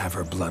in or have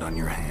her blood on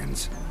your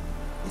hands.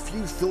 If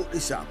you thought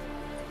this up,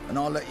 and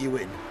I'll let you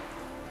in,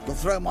 I'll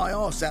throw my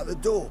ass out the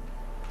door.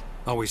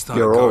 Always thought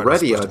you're a guard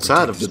already was supposed to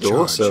outside protect of the his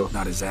door, charge, so...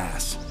 not his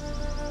ass.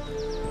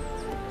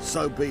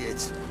 So be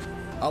it.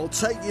 I'll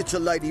take you to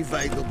Lady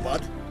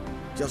Vegelbud.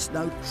 Just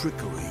no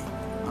trickery.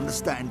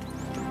 Understand?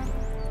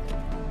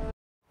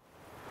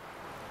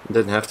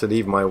 Didn't have to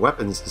leave my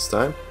weapons this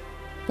time.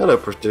 Hello,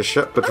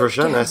 Patricia.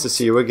 Patricia, nice to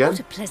see you again. What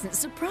a pleasant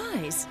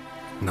surprise.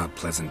 Not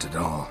pleasant at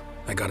all.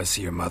 I gotta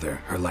see your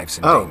mother. Her life's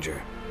in Oh.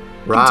 danger.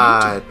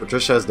 Right,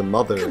 Patricia is the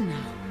mother. Come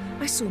now.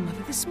 I saw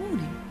Mother this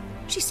morning.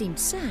 She seemed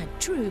sad,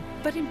 true,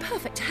 but in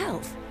perfect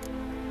health.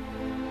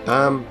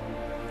 I'm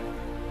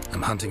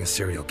hunting a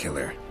serial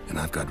killer, and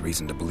I've got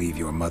reason to believe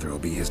your mother will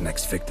be his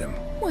next victim.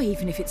 Why,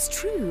 even if it's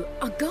true,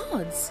 our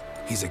guards.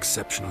 He's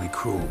exceptionally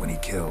cruel when he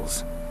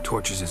kills,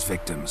 tortures his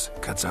victims,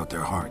 cuts out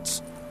their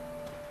hearts.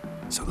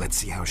 So let's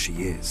see how she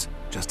is,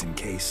 just in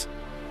case.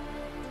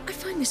 I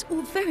find this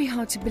all very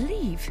hard to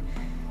believe,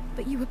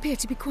 but you appear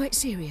to be quite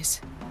serious.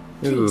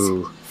 Please,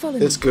 Ooh, follow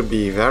this me. could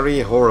be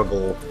very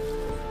horrible.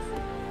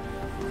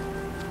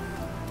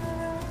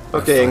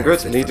 Okay,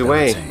 Ingrid, lead the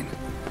way.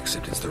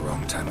 Except it's the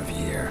wrong time of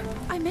year.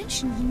 I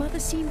mentioned Mother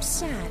seemed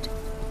sad.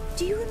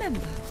 Do you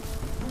remember?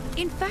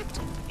 In fact,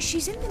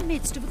 she's in the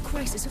midst of a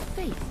crisis of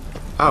faith.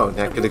 Oh,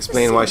 that could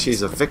explain why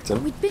she's a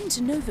victim. We'd been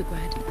to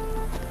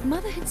Novigrad.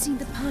 Mother had seen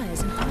the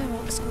pyres in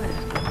Hierarch Square,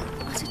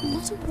 uttered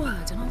not a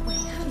word on our way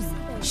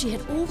home. She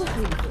had all the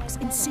holy books,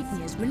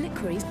 insignias,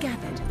 reliquaries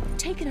gathered,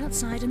 taken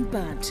outside and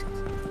burnt.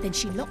 Then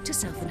she locked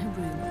herself in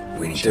her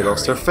room. She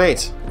lost her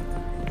faith.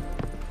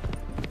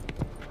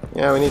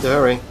 Yeah, we need to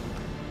hurry.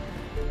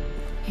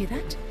 Hear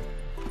that?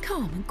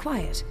 Calm and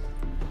quiet.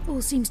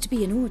 All seems to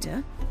be in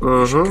order.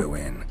 We should go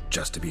in,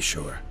 just to be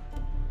sure.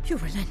 You're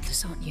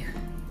relentless, aren't you?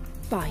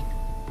 Fine.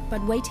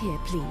 But wait here,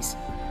 please.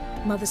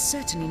 Mother's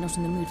certainly not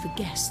in the mood for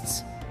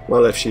guests.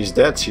 Well, if she's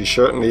dead, she's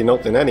certainly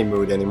not in any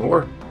mood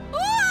anymore.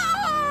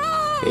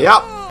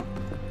 Yep.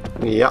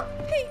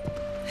 Yep.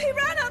 He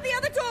ran out the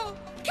other door!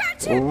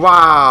 Catch him!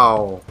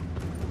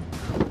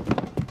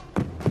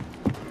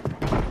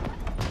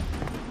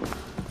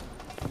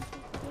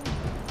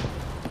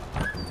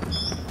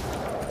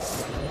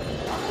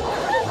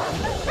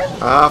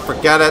 Ah,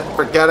 forget it,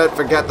 forget it,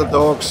 forget the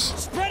dogs.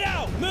 Spread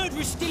out!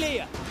 Murderer's still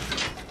here!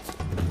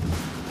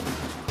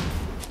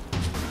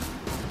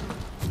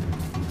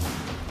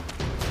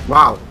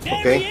 Wow, There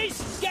okay. he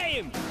is! Get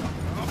him!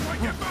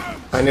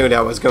 I knew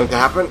that was going to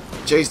happen.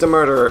 Chase the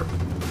murderer.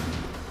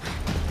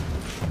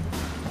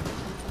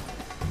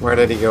 Where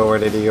did he go? Where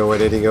did he go? Where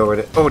did he go? Where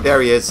did... Oh,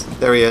 there he is.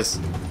 There he is.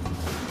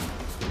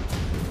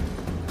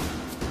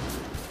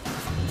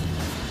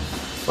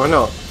 Oh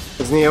no,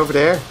 isn't he over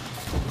there?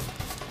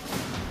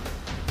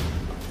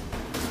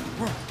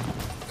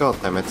 God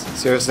damn it,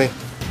 seriously?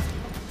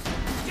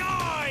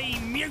 Die,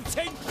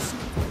 mutants!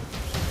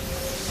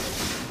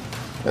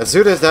 Let's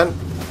do this then.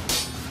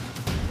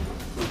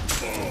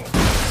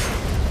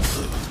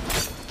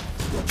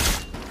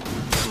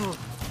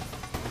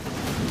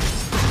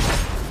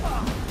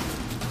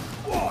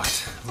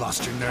 What?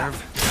 Lost your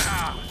nerve?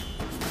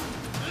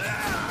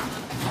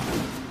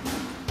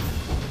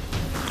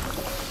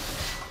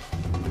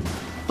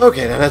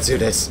 Okay, then let's do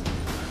this.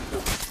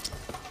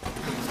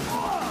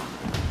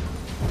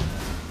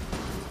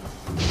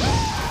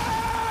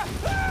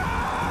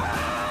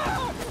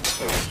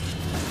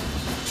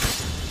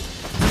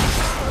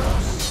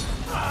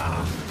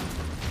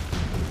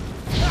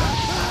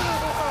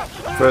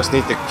 First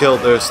need to kill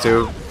those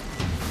two.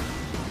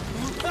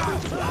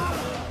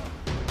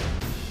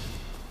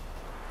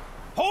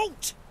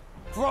 Halt!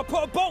 For I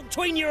put a bolt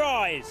between your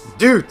eyes!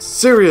 Dude,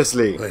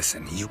 seriously!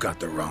 Listen, you got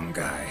the wrong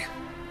guy.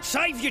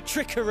 Save your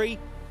trickery!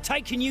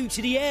 Taking you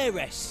to the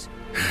heiress!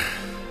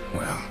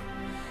 Well,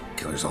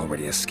 killer's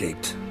already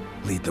escaped.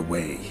 Lead the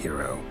way,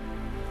 hero.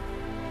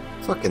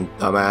 Fucking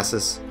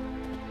dumbasses.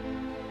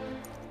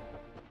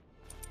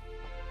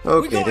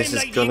 Okay, this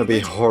is gonna be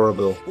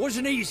horrible.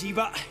 Wasn't easy,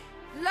 but...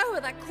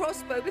 Lower that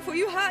crossbow before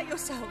you hurt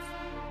yourself.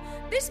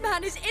 This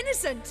man is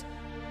innocent.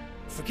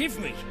 Forgive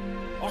me.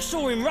 I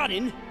saw him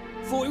running.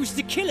 Thought it was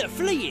the killer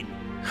fleeing.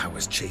 I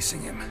was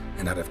chasing him,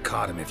 and I'd have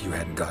caught him if you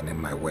hadn't gotten in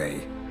my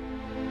way.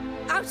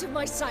 Out of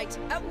my sight,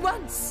 at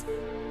once.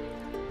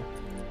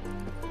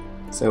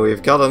 So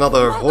we've got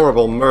another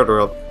horrible murder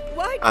up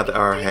Why at did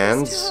our you do this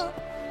hands. to her?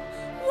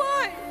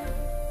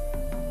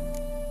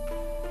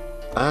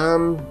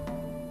 Why?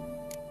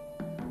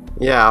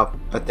 Yeah,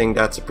 I think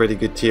that's a pretty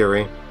good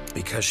theory.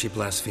 Because she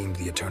blasphemed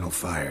the eternal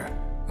fire.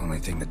 Only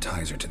thing that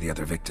ties her to the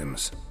other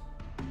victims.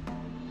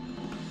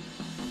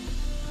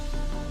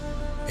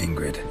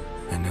 Ingrid,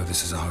 I know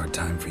this is a hard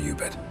time for you,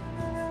 but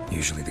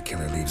usually the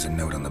killer leaves a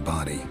note on the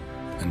body.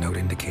 A note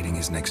indicating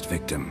his next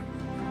victim.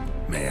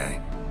 May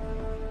I?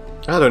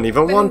 I don't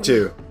even want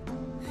to.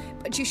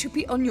 But you should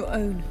be on your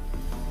own.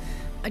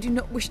 I do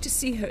not wish to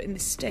see her in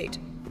this state.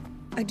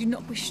 I do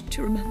not wish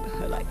to remember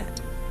her like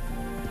that.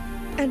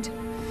 And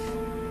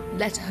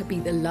let her be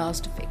the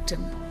last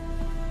victim.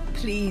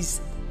 Please.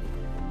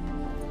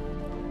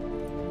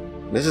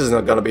 This is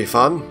not gonna be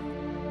fun.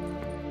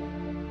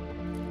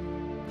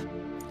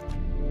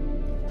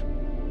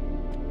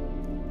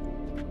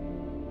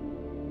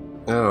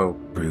 Oh,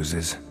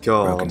 bruises,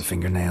 God. broken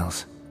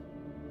fingernails.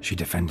 She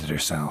defended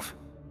herself.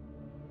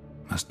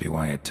 Must be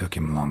why it took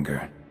him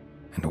longer,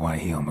 and why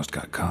he almost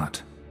got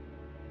caught.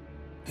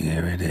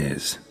 Here it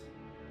is.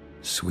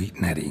 Sweet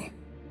Nettie,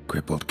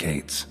 crippled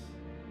Kate's.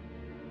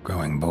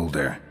 Growing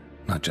bolder,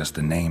 not just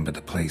the name but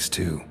the place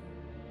too.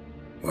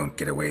 Won't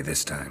get away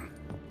this time.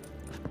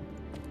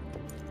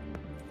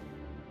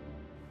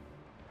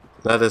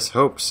 Let us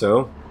hope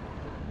so.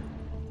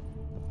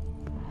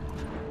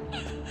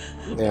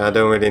 Yeah, I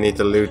don't really need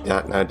to loot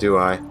that now, do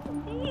I?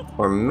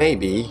 Or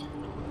maybe...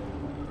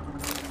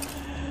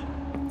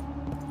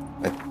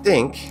 I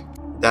think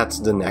that's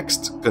the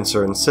next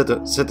concerned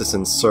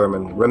citizen's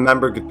sermon.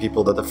 Remember, good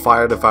people, that the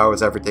fire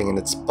devours everything in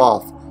its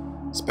path,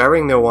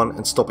 sparing no one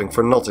and stopping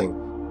for nothing.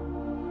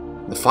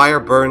 The fire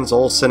burns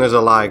all sinners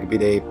alike, be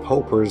they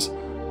paupers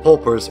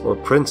or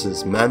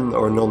princes, men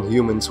or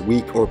non-humans,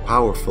 weak or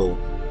powerful.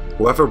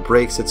 Whoever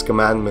breaks its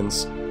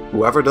commandments,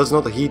 whoever does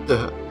not heed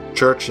the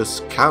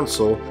church's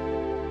counsel,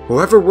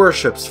 whoever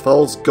worships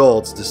false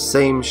gods, the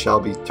same shall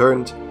be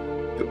turned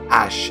to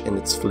ash in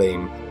its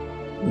flame.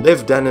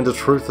 Live then in the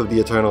truth of the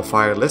eternal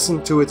fire,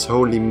 listen to its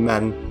holy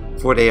men,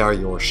 for they are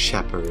your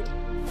shepherd.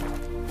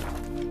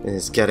 It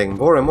is getting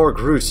more and more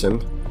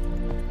gruesome.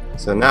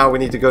 So now we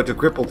need to go to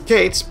Crippled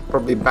Kate's,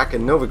 probably back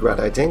in Novigrad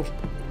I think,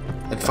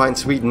 and find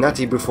Sweet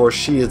Nettie before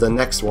she is the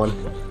next one.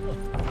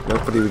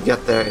 Hopefully we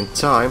get there in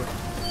time.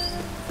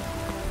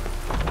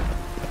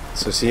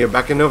 So see you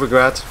back in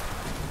Novigrad.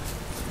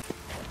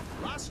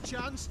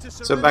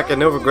 So back in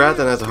Novigrad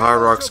and at High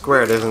Rock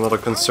Square there's another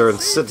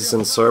concerned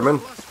citizen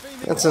sermon.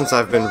 And since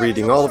I've been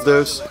reading all of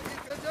those,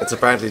 it's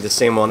apparently the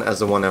same one as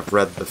the one I've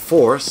read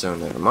before, so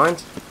never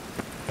mind.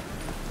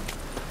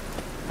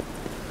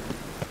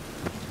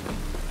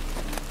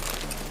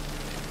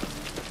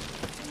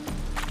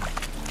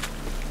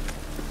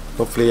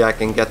 Hopefully I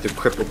can get to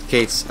Crippled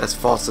Kate's as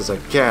fast as I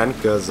can,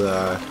 because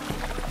the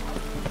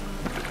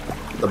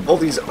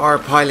bodies are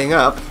piling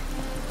up.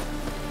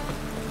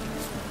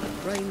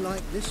 Rain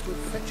like this would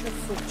fetch a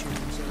fortune.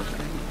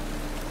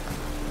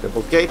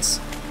 Crippled Kate's.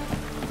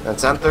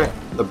 Let's enter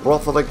the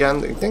brothel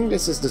again. I think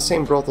this is the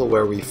same brothel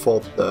where we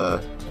fought the...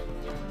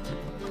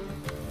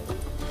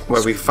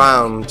 Where we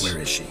found... Where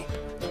is she?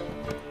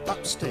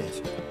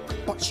 Upstairs.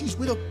 But she's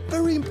with a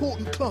very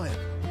important client.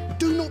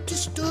 Do not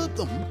disturb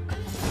them.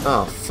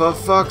 Oh, for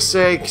fuck's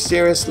sake,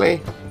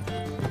 seriously?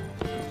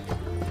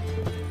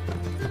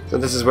 So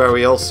this is where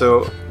we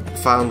also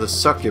found the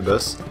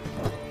succubus.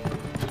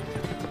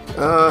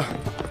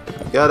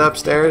 Get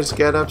upstairs,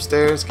 get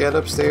upstairs, get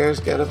upstairs,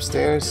 get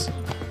upstairs.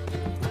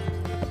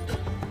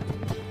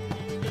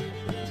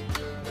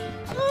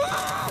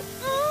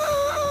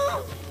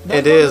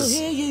 It is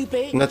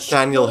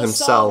Nathaniel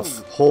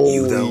himself.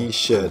 Holy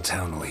shit. The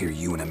town will hear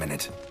you in a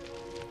minute.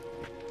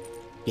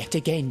 Yet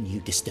again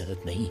you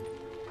disturb me,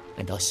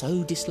 and I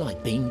so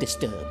dislike being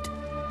disturbed.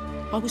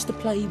 I was to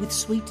play with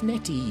sweet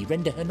Nettie,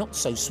 render her not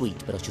so sweet,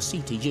 but I shall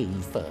see to you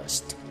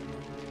first.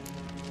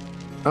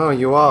 Oh,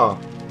 you are.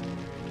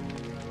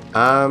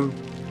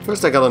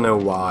 First I gotta know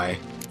why.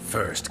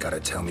 First,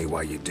 gotta tell me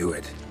why you do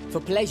it. For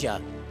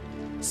pleasure.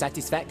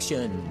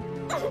 Satisfaction.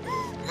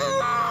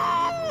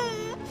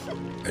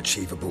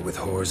 Achievable with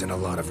whores in a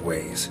lot of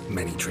ways,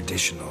 many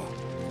traditional.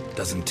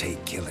 Doesn't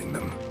take killing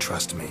them,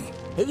 trust me.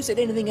 Who said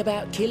anything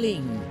about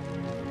killing?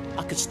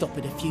 I could stop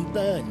at a few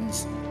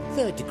burns.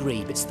 3rd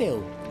degree, but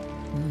still.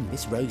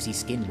 This rosy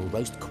skin will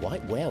roast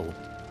quite well.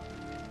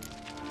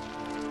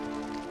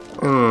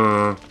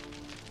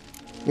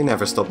 You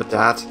never stop at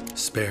that.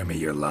 Spare me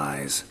your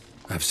lies.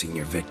 I've seen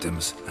your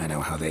victims. I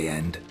know how they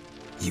end.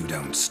 You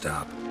don't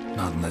stop.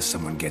 Not unless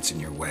someone gets in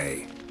your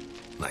way.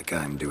 Like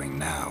I'm doing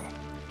now.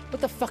 What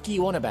the fuck are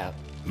you on about?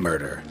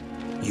 Murder.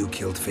 You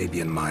killed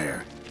Fabian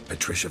Meyer,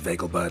 Patricia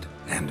Vegelbud,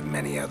 and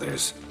many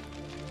others.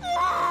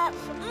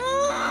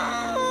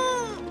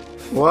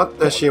 What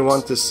does she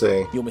want to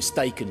say? You're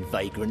mistaken,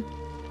 vagrant.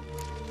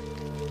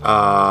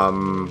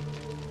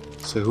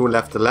 So who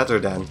left the letter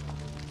then?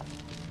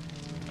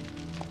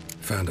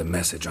 Found a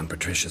message on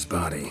Patricia's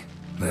body.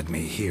 Led me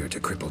here to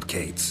crippled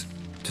Kate's.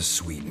 To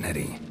sweet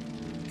Nettie.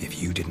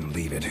 If you didn't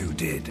leave it, who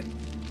did?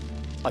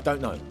 I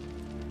don't know.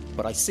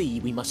 But I see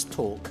we must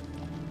talk.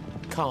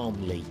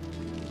 Calmly.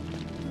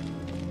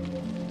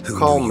 Who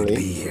Calmly? knew you'd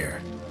be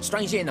here?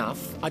 Strangely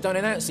enough, I don't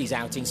announce these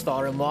outings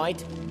far and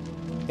wide.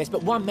 There's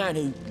but one man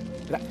who...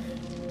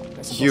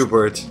 That's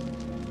Hubert.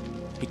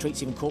 He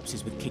treats even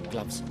corpses with kid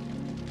gloves.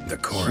 The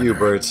coroner.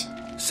 Hubert.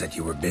 Said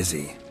you were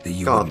busy. That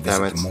you God wouldn't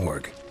damn visit it. the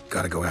morgue.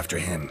 Gotta go after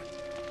him.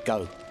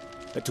 Go.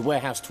 But to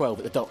Warehouse 12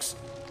 at the docks.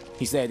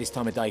 He's there this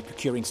time of day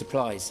procuring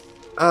supplies.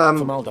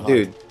 Formaldehyde.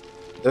 Dude.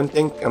 Don't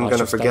think I'm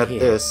gonna forget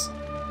this.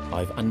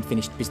 I've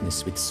unfinished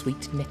business with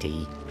sweet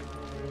Nettie.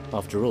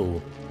 After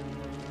all,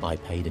 I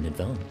paid in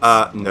advance.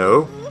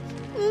 No.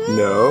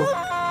 No.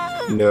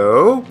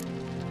 No.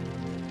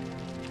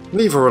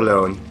 Leave her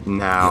alone.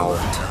 Now. You'll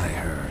untie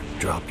her,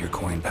 drop your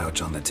coin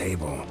pouch on the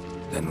table,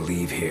 then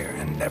leave here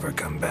and never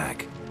come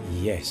back.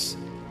 Yes,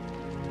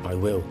 I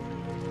will.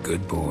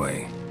 Good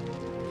boy.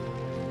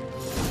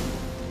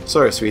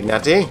 Sorry, sweet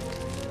Nettie.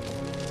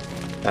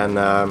 And,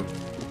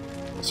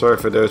 sorry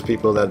for those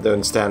people that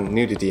don't stand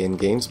nudity in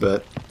games,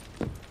 but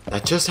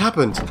that just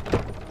happened.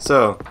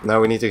 So, now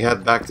we need to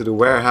head back to the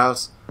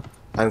warehouse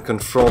and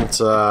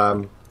confront,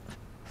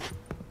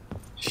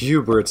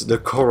 Hubert, the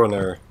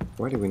coroner.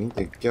 Where do we need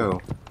to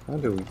go? How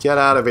do we get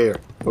out of here?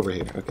 Over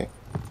here, okay.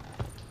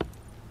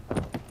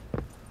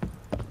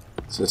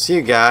 So see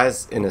you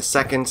guys in a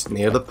second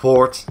near the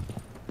port.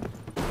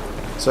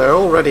 So I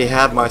already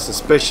had my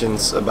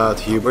suspicions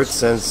about Hubert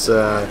since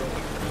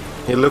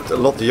he looked a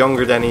lot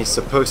younger than he's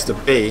supposed to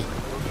be.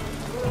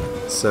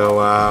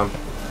 So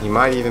he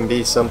might even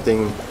be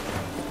something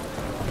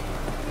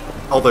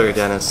other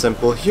than a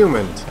simple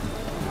human.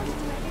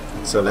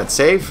 So let's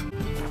save.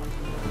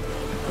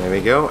 There we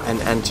go, and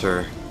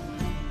enter.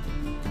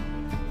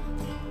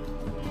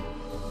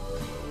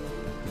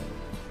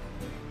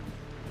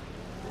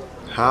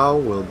 How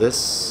will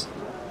this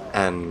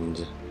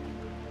end?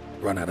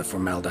 Run out of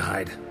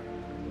formaldehyde.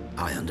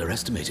 I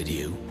underestimated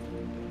you.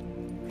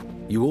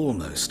 You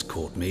almost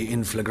caught me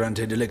in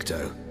flagrante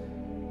delicto.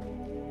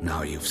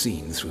 Now you've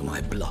seen through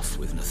my bluff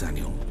with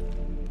Nathaniel.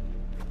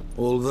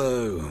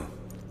 Although,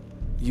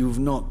 you've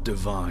not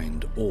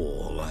divined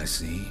all, I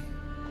see.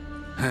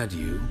 Had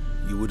you,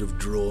 you would have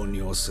drawn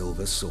your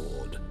silver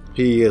sword.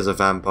 He is a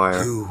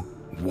vampire.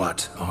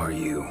 What are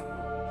you?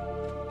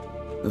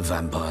 A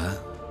vampire.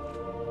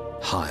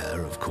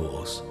 Higher, of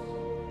course.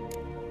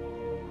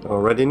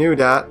 Already knew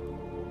that.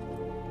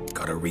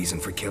 Got a reason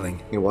for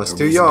killing? He was a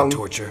too reason young. To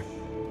torture?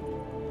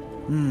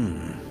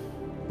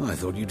 I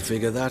thought you'd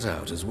figure that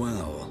out as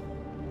well.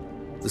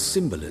 The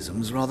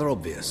symbolism's rather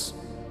obvious.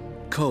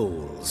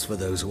 Coals for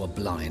those who are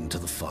blind to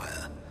the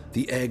fire.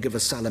 The egg of a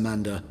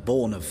salamander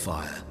born of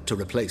fire to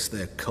replace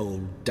their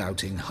cold,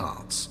 doubting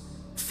hearts.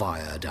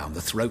 Fire down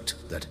the throat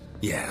that...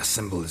 Yeah,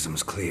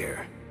 symbolism's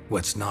clear.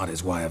 What's not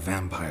is why a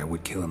vampire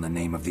would kill in the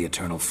name of the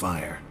eternal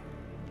fire.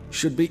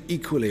 Should be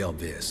equally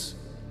obvious.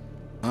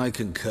 I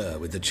concur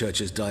with the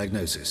Church's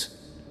diagnosis.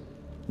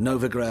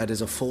 Novigrad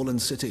is a fallen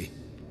city.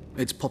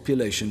 its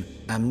population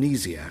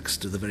amnesiacs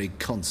to the very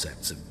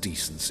concepts of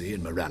decency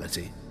and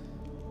morality.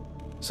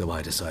 So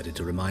I decided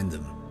to remind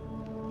them,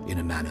 in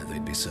a manner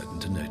they'd be certain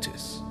to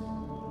notice.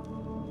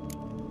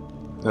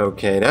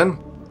 Okay then.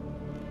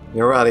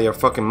 You're out of your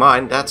fucking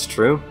mind, that's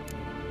true.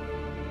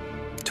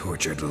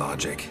 Tortured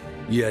logic.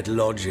 Yet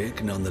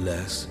logic,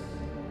 nonetheless.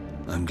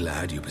 I'm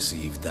glad you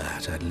perceived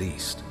that, at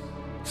least.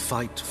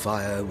 Fight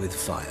fire with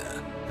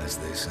fire, as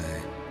they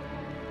say.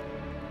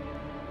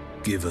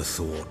 Give a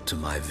thought to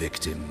my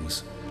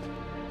victims.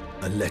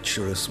 A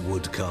lecherous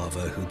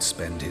woodcarver who'd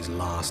spend his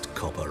last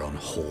copper on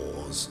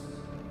whores.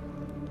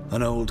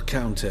 An old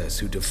countess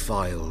who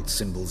defiled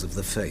symbols of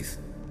the faith.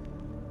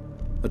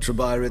 A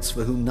Trebirates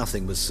for whom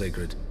nothing was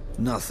sacred,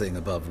 nothing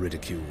above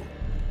ridicule.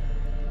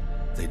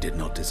 They did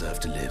not deserve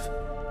to live.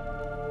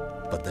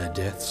 But their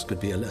deaths could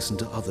be a lesson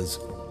to others.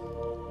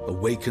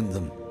 Awaken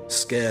them,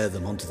 scare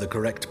them onto the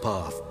correct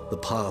path, the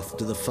path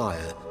to the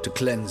fire, to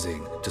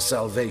cleansing, to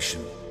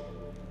salvation.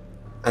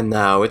 And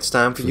now it's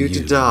time for you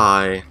to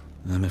die.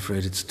 I'm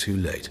afraid it's too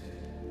late.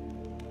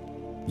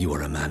 You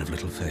are a man of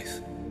little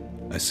faith.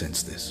 I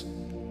sense this.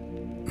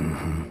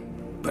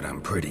 But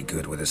I'm pretty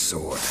good with a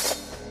sword.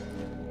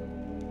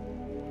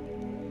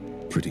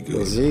 Pretty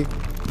good. Is he?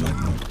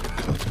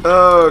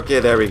 Okay,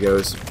 there he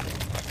goes.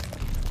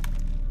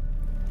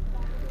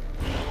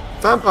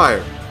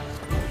 Vampire.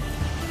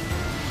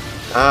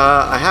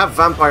 I have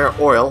vampire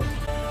oil.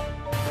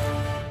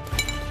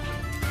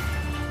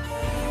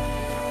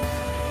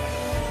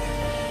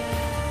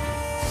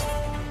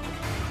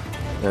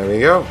 There we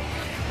go.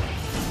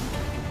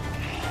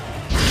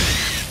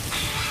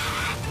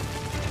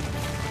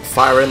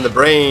 Fire in the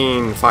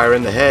brain, fire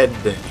in the head.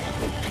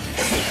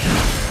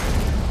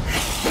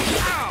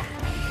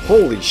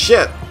 Holy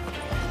shit!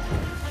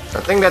 I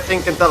think that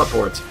thing can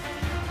teleport.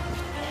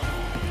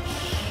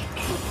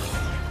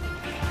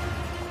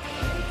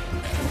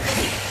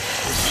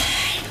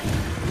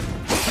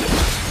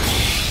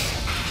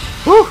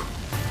 Whew!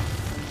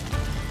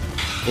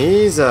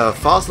 He's a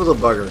fast little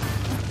bugger.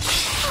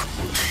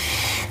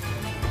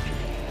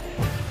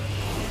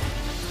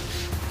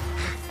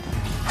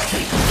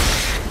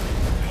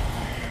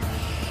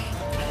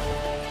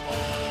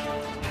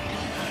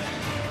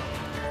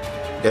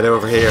 Get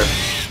over here.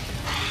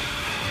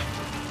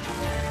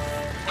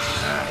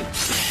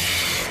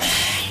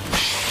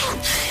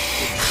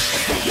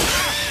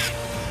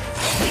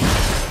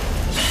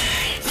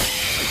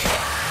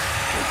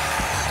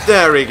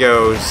 There he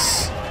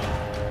goes.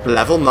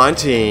 Level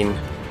 19.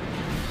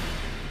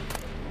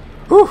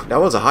 Whew,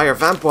 that was a higher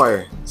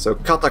vampire. So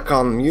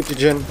Katakon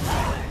Mutagen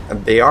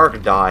and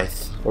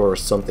Deargdith or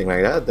something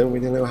like that. Don't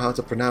really know how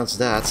to pronounce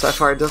that.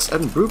 Sapphire Dust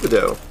and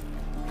Brubido.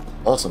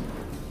 Awesome.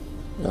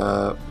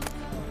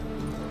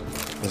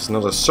 There's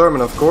another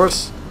sermon, of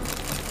course.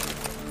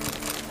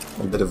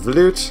 A bit of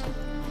loot.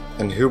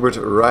 And Hubert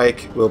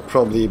Reich will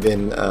probably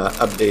been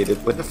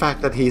updated with the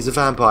fact that he's a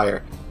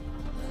vampire.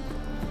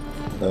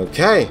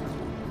 Okay.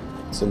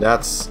 So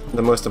that's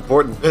the most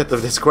important bit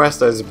of this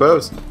quest, I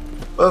suppose.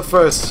 Well,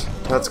 first,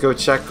 let's go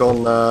check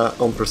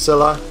on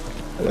Priscilla.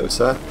 Hello,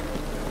 sir.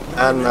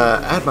 And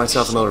add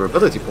myself another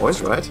ability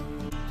point, right?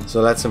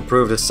 So let's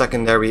improve the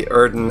secondary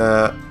Erden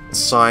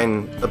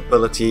sign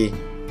ability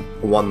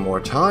one more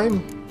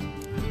time.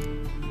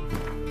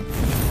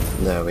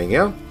 There we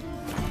go.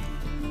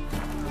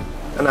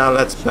 And now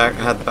let's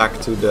head back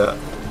to the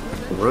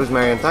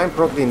Rosemary and Thyme.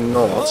 Probably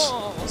not,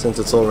 since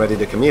it's already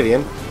the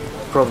Chameleon.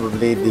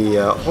 Probably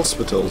the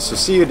hospital. So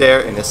see you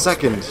there in a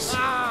second.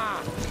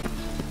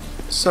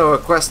 So a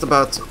quest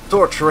about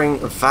torturing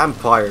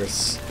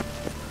vampires.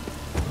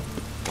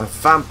 A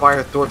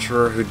vampire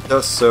torturer who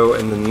does so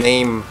in the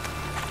name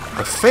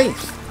of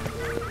faith.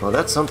 Well,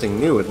 that's something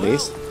new at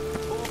least.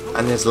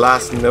 And his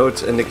last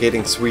note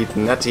indicating sweet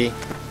Nettie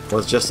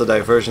was just a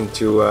diversion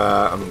to,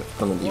 I'm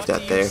gonna leave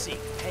that there,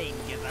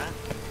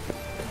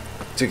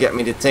 to get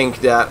me to think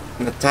that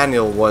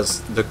Nathaniel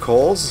was the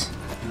cause.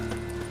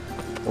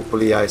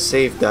 Hopefully I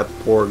saved that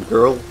poor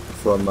girl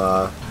from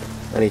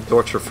any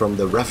torture from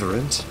the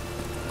Reverend.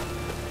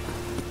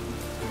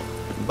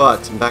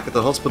 But back at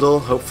the hospital,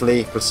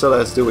 hopefully Priscilla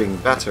is doing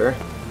better.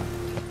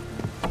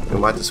 We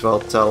might as well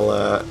tell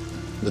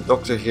the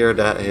doctor here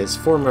that his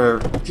former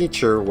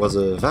teacher was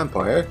a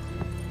vampire.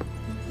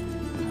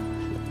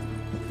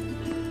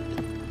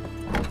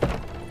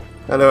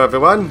 Hello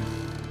everyone.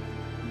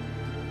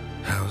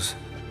 How's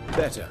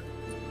better,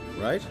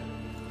 right?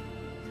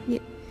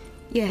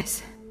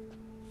 Yes.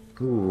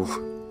 Ooh.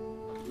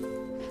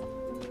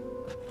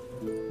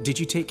 Did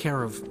you take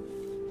care of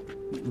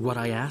what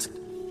I asked?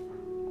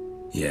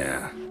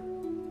 Yeah.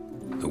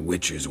 The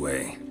Witcher's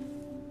way.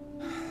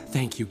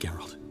 Thank you,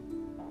 Geralt.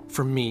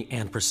 From me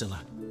and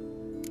Priscilla.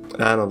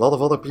 And a lot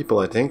of other people,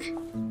 I think.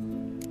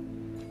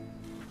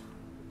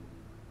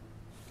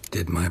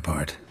 Did my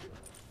part.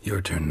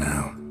 Your turn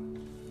now.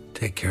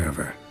 Take care of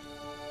her.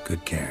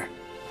 Good care.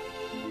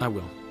 I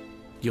will.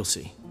 You'll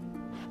see.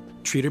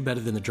 Treat her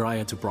better than the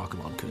Dryads of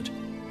Broccolon could.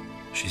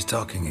 She's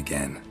talking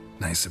again.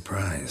 Nice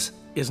surprise.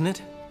 Isn't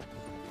it?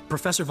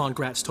 Professor von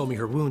Gratz told me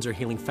her wounds are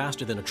healing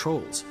faster than a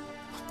troll's.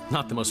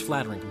 Not the most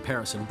flattering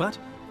comparison, but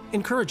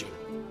encouraging.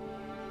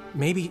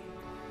 Maybe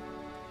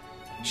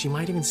she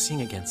might even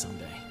sing again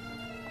someday.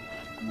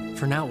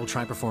 For now, we'll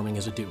try performing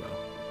as a duo.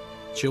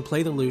 She'll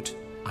play the lute,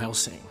 I'll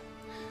sing.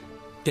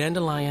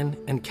 Dandelion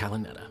and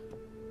Calinetta.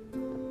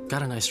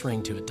 Got a nice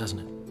ring to it, doesn't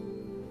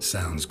it?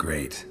 Sounds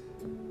great.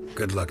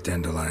 Good luck,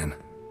 Dandelion.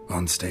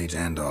 On stage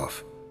and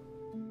off.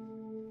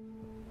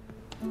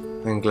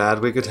 I'm glad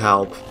we could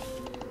help.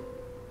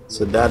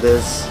 So that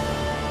is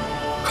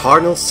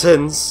Cardinal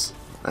Sins.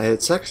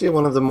 It's actually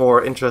one of the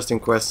more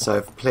interesting quests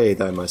I've played,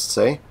 I must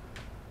say.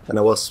 And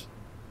I was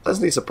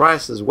pleasantly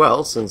surprised as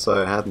well, since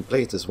I hadn't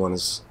played this one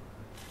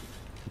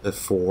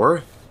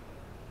before.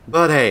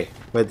 But hey,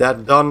 with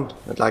that done,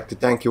 I'd like to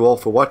thank you all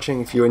for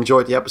watching. If you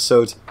enjoyed the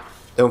episode,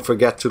 don't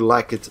forget to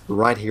like it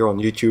right here on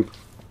YouTube.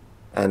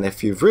 And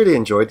if you've really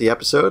enjoyed the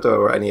episode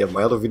or any of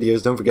my other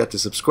videos, don't forget to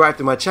subscribe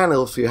to my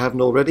channel if you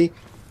haven't already.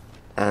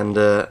 And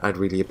I'd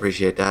really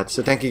appreciate that.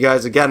 So thank you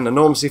guys again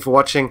enormously for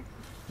watching.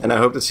 And I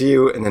hope to see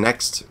you in the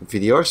next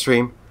video or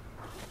stream.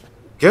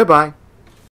 Goodbye.